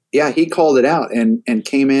Instagram. Yeah, he called it out and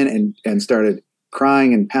came in and started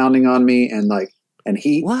crying and pounding on me and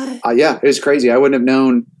he. What? Yeah, it was crazy. I wouldn't have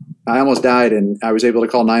known. I almost died, and I was able to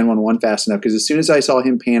call 911 fast enough because as soon as I saw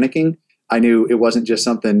him panicking, I knew it wasn't just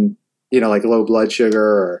something, like low blood sugar,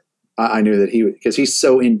 or I knew that because he's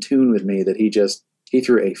so in tune with me that he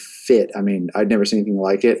threw a fit. I mean, I'd never seen anything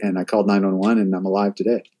like it, and I called 911, and I'm alive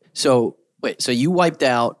today. So wait, so you wiped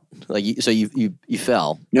out, you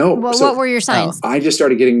fell. No. What were your signs? I just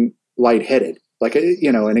started getting lightheaded,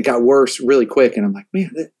 and it got worse really quick, and I'm like,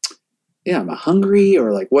 man, am I hungry,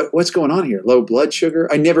 or like what's going on here? Low blood sugar.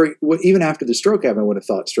 I never, even after the stroke, I would have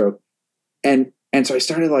thought stroke. And so I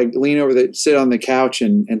started like lean over sit on the couch,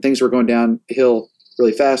 and things were going downhill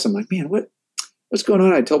really fast. I'm like, man, what's going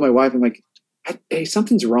on? I told my wife, I'm like, hey,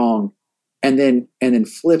 something's wrong. And then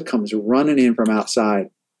Flip comes running in from outside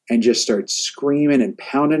and just starts screaming and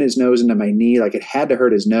pounding his nose into my knee. Like it had to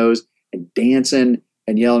hurt his nose, and dancing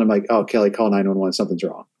and yelling. I'm like, oh, Kelly, call 911. Something's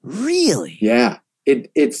wrong. Really? Yeah.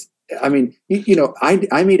 It's, I mean,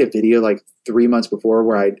 I made a video like 3 months before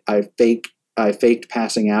where I faked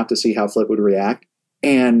passing out to see how Flip would react.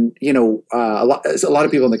 And, a lot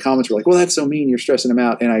of people in the comments were like, well, that's so mean. You're stressing him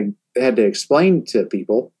out. And I had to explain to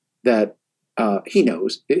people that he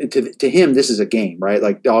knows. To him, this is a game, right?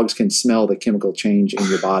 Like dogs can smell the chemical change in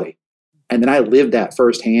your body. And then I lived that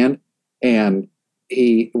firsthand, and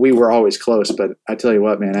we were always close. But I tell you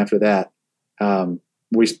what, man, after that,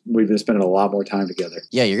 we've been spending a lot more time together.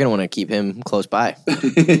 Yeah, you're going to want to keep him close by.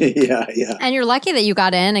 Yeah. And you're lucky that you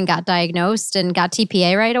got in and got diagnosed and got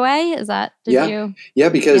TPA right away. Is that, did you? Yeah,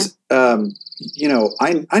 because, I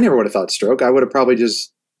never would have thought stroke. I would have probably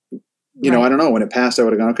just, Right. I don't know, when it passed, I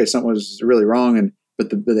would have gone, okay, something was really wrong. But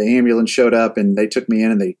the ambulance showed up, and they took me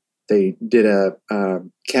in, and they did a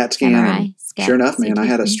CAT scan. MRI And scan. sure enough, man, I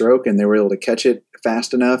had a CT. stroke, and they were able to catch it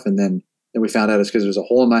fast enough. And then we found out it's because there was a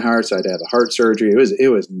hole in my heart, so I had to have a heart surgery. It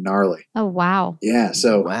was gnarly. Oh, wow. Yeah.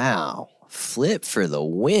 So Wow. Flip for the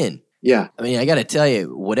win. yeah, I mean, I got to tell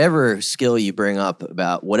you, whatever skill you bring up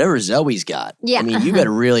about whatever Zoe's got, Yeah. I mean, you got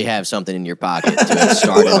to really have something in your pocket to have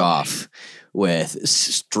started off with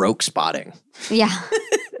stroke spotting. Yeah.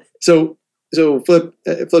 So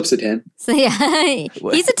Flip's a 10. So yeah,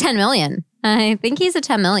 he's a 10 million. I think he's a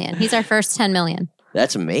 10 million. He's our first 10 million.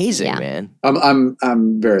 That's amazing, Yeah. man.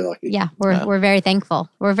 I'm very lucky. Yeah, we're very thankful.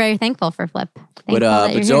 We're very thankful for Flip. Thankful that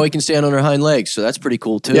But you're Zoe here. can stand on her hind legs, so that's pretty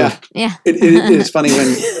cool too. Yeah. Yeah. It is funny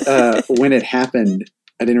when it happened.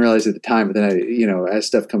 I didn't realize at the time, but then as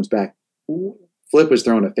stuff comes back, Flip was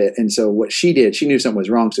throwing a fit, and so what she did, she knew something was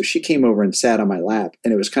wrong, so she came over and sat on my lap,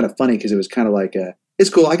 and it was kind of funny because it was kind of like, "It's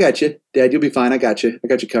cool, I got you, Dad. You'll be fine. I got you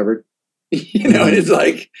covered." And it's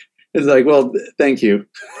like, well, thank you,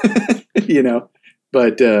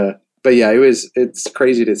 But yeah, it's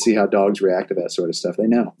crazy to see how dogs react to that sort of stuff. They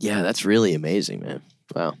know. Yeah, that's really amazing, man.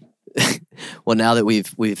 Wow. Well, now that we've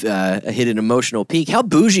hit an emotional peak, how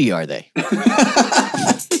bougie are they?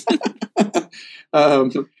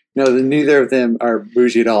 No, neither of them are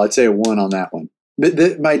bougie at all. I'd say a 1 on that one.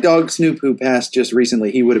 My dog Snoop, who passed just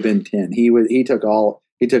recently, he would have been 10. He took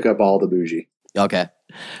up all the bougie. Okay.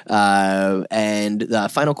 And the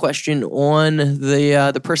final question on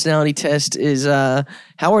the personality test is how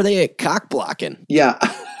are they at cock blocking? Yeah,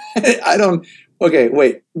 I don't. Okay,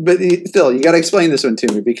 wait, but still, you got to explain this one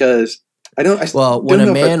to me because I don't. When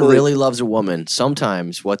a man really loves a woman,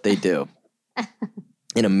 sometimes what they do.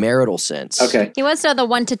 In a marital sense. Okay. He wants to know the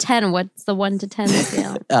 1 to 10. What's the 1 to 10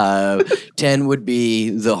 scale? 10 would be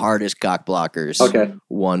the hardest cock blockers. Okay.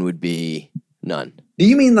 1 would be none. Do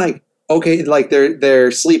you mean like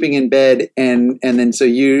they're sleeping in bed and then so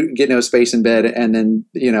you get no space in bed and then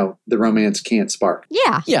the romance can't spark?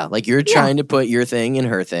 Yeah. Yeah, like you're trying to put your thing in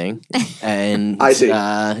her thing, and I see.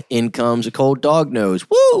 In comes a cold dog nose.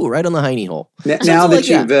 Woo! Right on the hiney hole. Now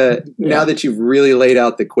that you've really laid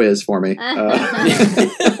out the quiz for me,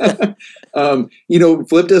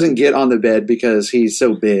 Flip doesn't get on the bed because he's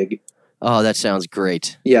so big. Oh, that sounds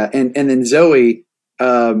great. Yeah, and then Zoe,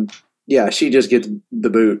 she just gets the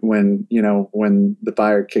boot when the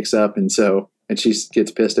fire kicks up, and she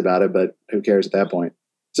gets pissed about it, but who cares at that point?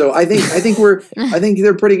 So I think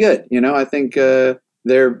they're pretty good. I think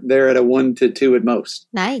they're at a 1 to 2 at most.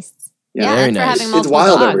 Nice. Yeah, very nice. It's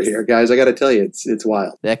wild dogs over here, guys. I got to tell you, it's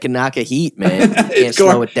wild. That Kanaka heat, man. You can't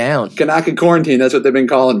slow it down. Kanaka quarantine. That's what they've been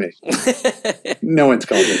calling me. No one's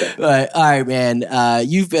called me that. All right, man.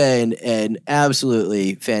 You've been an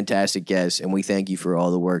absolutely fantastic guest, and we thank you for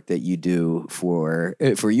all the work that you do for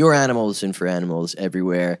your animals and for animals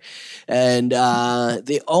everywhere. And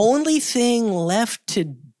the only thing left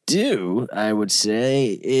to do, I would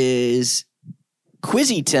say, is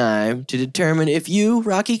quizzy time to determine if you,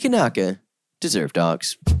 Rocky Kanaka, deserve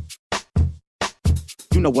dogs.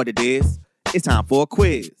 You know what it is. It's time for a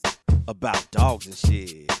quiz about dogs and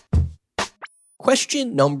shit.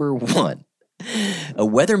 Question number 1. A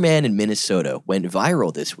weatherman in Minnesota went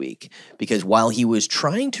viral this week because while he was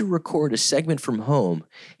trying to record a segment from home,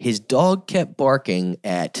 his dog kept barking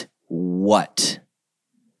at what?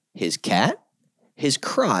 His cat, his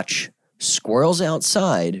crotch, squirrels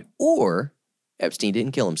outside, or Epstein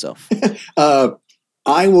didn't kill himself?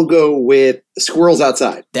 I will go with squirrels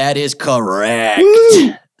outside. That is correct.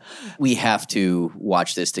 Woo! We have to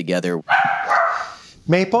watch this together.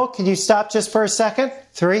 Maple, can you stop just for a second?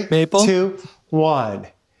 3, Maple? 2, 1.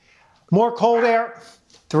 More cold air.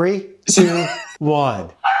 3, 2, 1.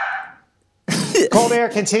 Cold air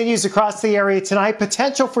continues across the area tonight.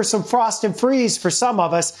 Potential for some frost and freeze for some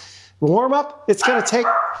of us. Warm up, it's going to take...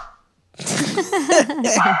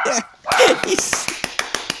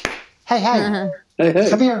 Hey. Hey.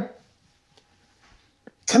 Come here.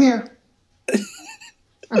 Come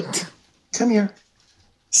here.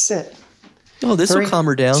 Sit. Oh, this will 3, calm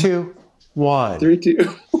her down. 2, 1. 3,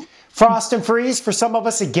 2. Frost and freeze for some of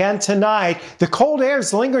us again tonight. The cold air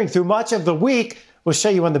is lingering through much of the week. We'll show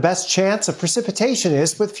you when the best chance of precipitation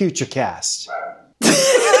is with Futurecast.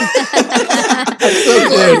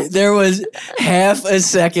 There was half a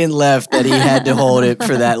second left that he had to hold it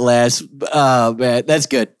for that last. Oh, man. That's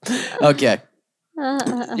good. Okay.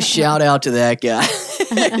 Shout out to that guy.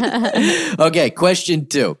 Okay, question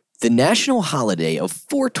 2. The national holiday of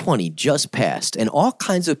 420 just passed, and all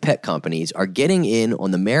kinds of pet companies are getting in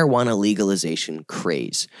on the marijuana legalization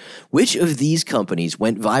craze. Which of these companies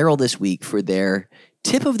went viral this week for their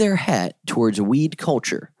tip of their hat towards weed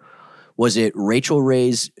culture? Was it Rachel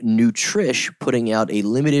Ray's Nutrish putting out a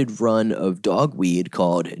limited run of dog weed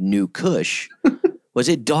called New Kush? Was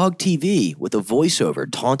it Dog TV with a voiceover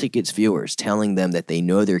taunting its viewers, telling them that they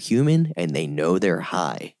know they're human and they know they're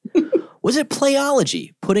high? Was it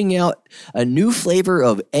Playology putting out a new flavor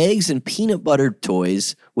of eggs and peanut butter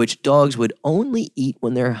toys, which dogs would only eat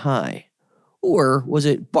when they're high? Or was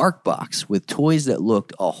it BarkBox with toys that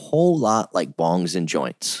looked a whole lot like bongs and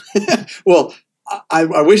joints? Well, I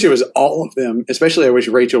wish it was all of them. Especially, I wish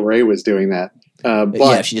Rachel Ray was doing that.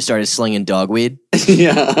 But she just started slinging dog weed.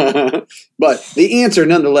 Yeah, but the answer,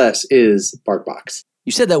 nonetheless, is BarkBox.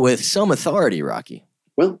 You said that with some authority, Rocky.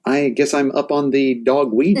 Well, I guess I'm up on the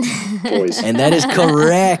dog weed toys. And that is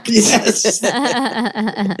correct. Yes.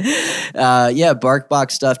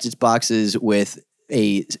 BarkBox stuffed its boxes with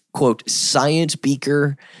a, quote, science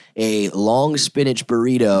beaker, a long spinach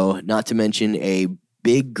burrito, not to mention a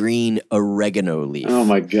big green oregano leaf. Oh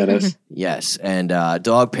my goodness. Yes, and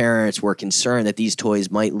dog parents were concerned that these toys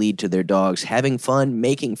might lead to their dogs having fun,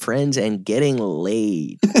 making friends, and getting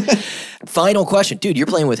laid. Final question. Dude, you're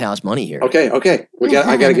playing with house money here. Okay. I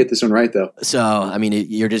got to get this one right though. So, I mean,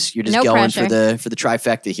 you're just No going pressure. for the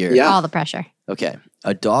trifecta here. Yeah. All the pressure. Okay.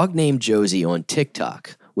 A dog named Josie on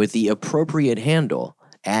TikTok with the appropriate handle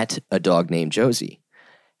at a dog named Josie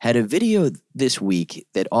had a video this week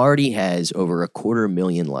that already has over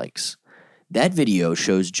 250,000 likes. That video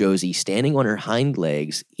shows Josie standing on her hind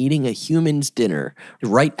legs eating a human's dinner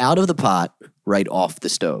right out of the pot, right off the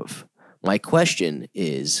stove. My question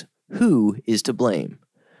is, who is to blame?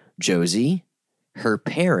 Josie, her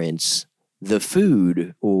parents, the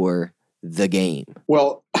food, or the game?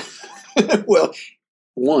 Well,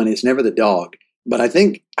 one, it's never the dog. But I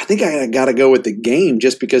think I got to go with the game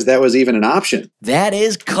just because that was even an option. That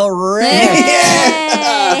is correct.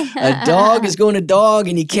 Yay! A dog is going to dog,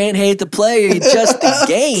 and you can't hate the player. You just the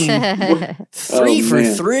game. 3 for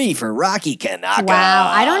man. 3 for Rocky Kanaka.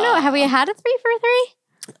 Wow. I don't know. Have we had a 3 for 3?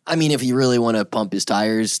 I mean, if you really want to pump his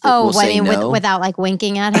tires, Oh, we'll say no. without like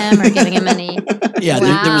winking at him or giving him any. Yeah,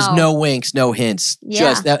 there was Wow. no winks, no hints. Yeah.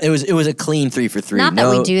 Just that it was a clean 3 for 3. Not that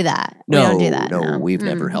we do that. No, we don't do that. no, we've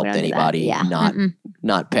never we helped don't do that. anybody Yeah.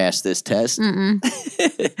 not pass this test. Mm-mm.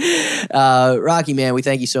 Rocky, man, we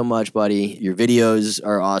thank you so much, buddy. Your videos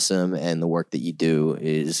are awesome, and the work that you do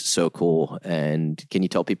is so cool. And can you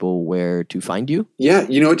tell people where to find you? Yeah,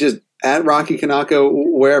 just at Rocky Kanaka,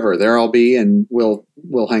 wherever. There I'll be, and we'll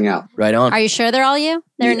hang out. Right on. Are you sure they're all you?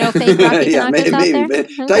 There are no fake Rocky Yeah, Kanakas out maybe. there?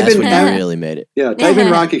 Type That's in- when you really made it. Yeah, type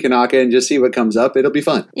in Rocky Kanaka and just see what comes up. It'll be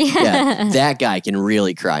fun. Yeah, that guy can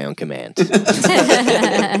really cry on command. You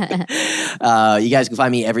guys can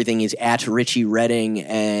find me. Everything is at Richie Redding,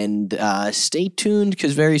 and stay tuned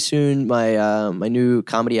because very soon my new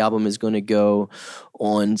comedy album is going to go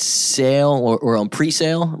on sale or on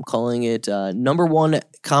pre-sale. I'm calling it #1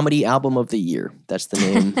 comedy album of the year. That's the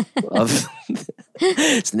name of.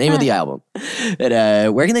 It's the name of the album.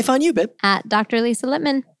 And, where can they find you, babe? At Dr. Lisa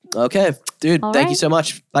Lippman. Okay, dude. All Thank you right. so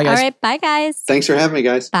much. Bye, guys. All right. Bye, guys. Thanks for having me,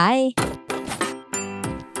 guys. Bye.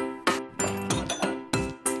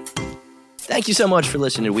 Thank you so much for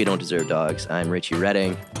listening to We Don't Deserve Dogs. I'm Richie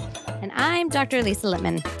Redding. And I'm Dr. Lisa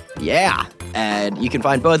Lippman. Yeah. And you can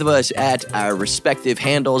find both of us at our respective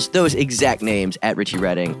handles, those exact names, at Richie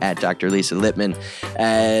Redding, at Dr. Lisa Lippman.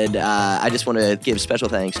 And I just want to give special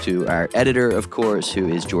thanks to our editor, of course, who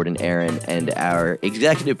is Jordan Aaron, and our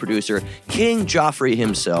executive producer, King Joffrey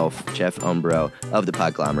himself, Jeff Umbro of The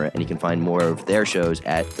Podglomerate. And you can find more of their shows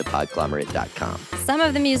at thepodglomerate.com. Some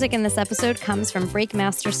of the music in this episode comes from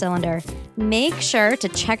Breakmaster Cylinder. Make sure to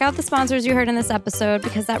check out the sponsors you heard in this episode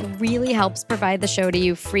because that really helps provide the show to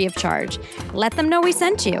you free of charge. Let them know we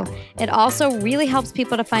sent you. It also really helps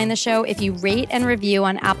people to find the show if you rate and review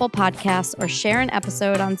on Apple Podcasts or share an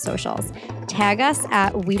episode on socials. Tag us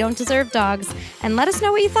at We Don't Deserve Dogs and let us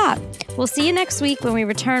know what you thought. We'll see you next week when we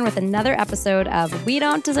return with another episode of We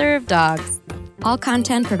Don't Deserve Dogs. All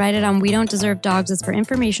content provided on We Don't Deserve Dogs is for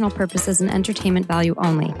informational purposes and entertainment value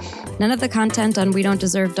only. None of the content on We Don't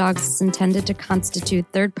Deserve Dogs is intended to constitute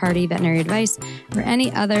third-party veterinary advice or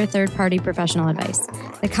any other third-party professional advice.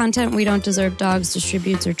 The content We Don't Deserve Dogs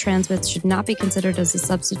distributes or transmits should not be considered as a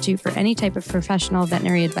substitute for any type of professional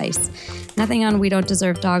veterinary advice. Nothing on We Don't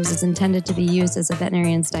Deserve Dogs is intended to be used as a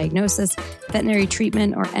veterinarian's diagnosis, veterinary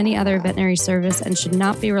treatment, or any other veterinary service and should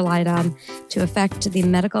not be relied on to affect the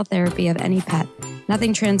medical therapy of any pet.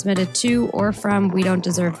 Nothing transmitted to or from We Don't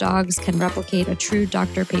Deserve Dogs can replicate a true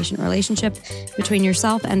doctor-patient relationship between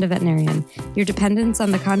yourself and a veterinarian. Your dependence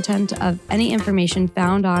on the content of any information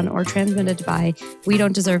found on or transmitted by We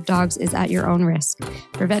Don't Deserve Dogs is at your own risk.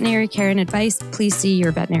 For veterinary care and advice, please see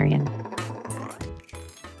your veterinarian.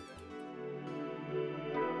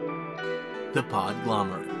 The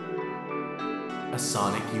Podglomerate, a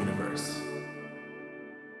sonic universe.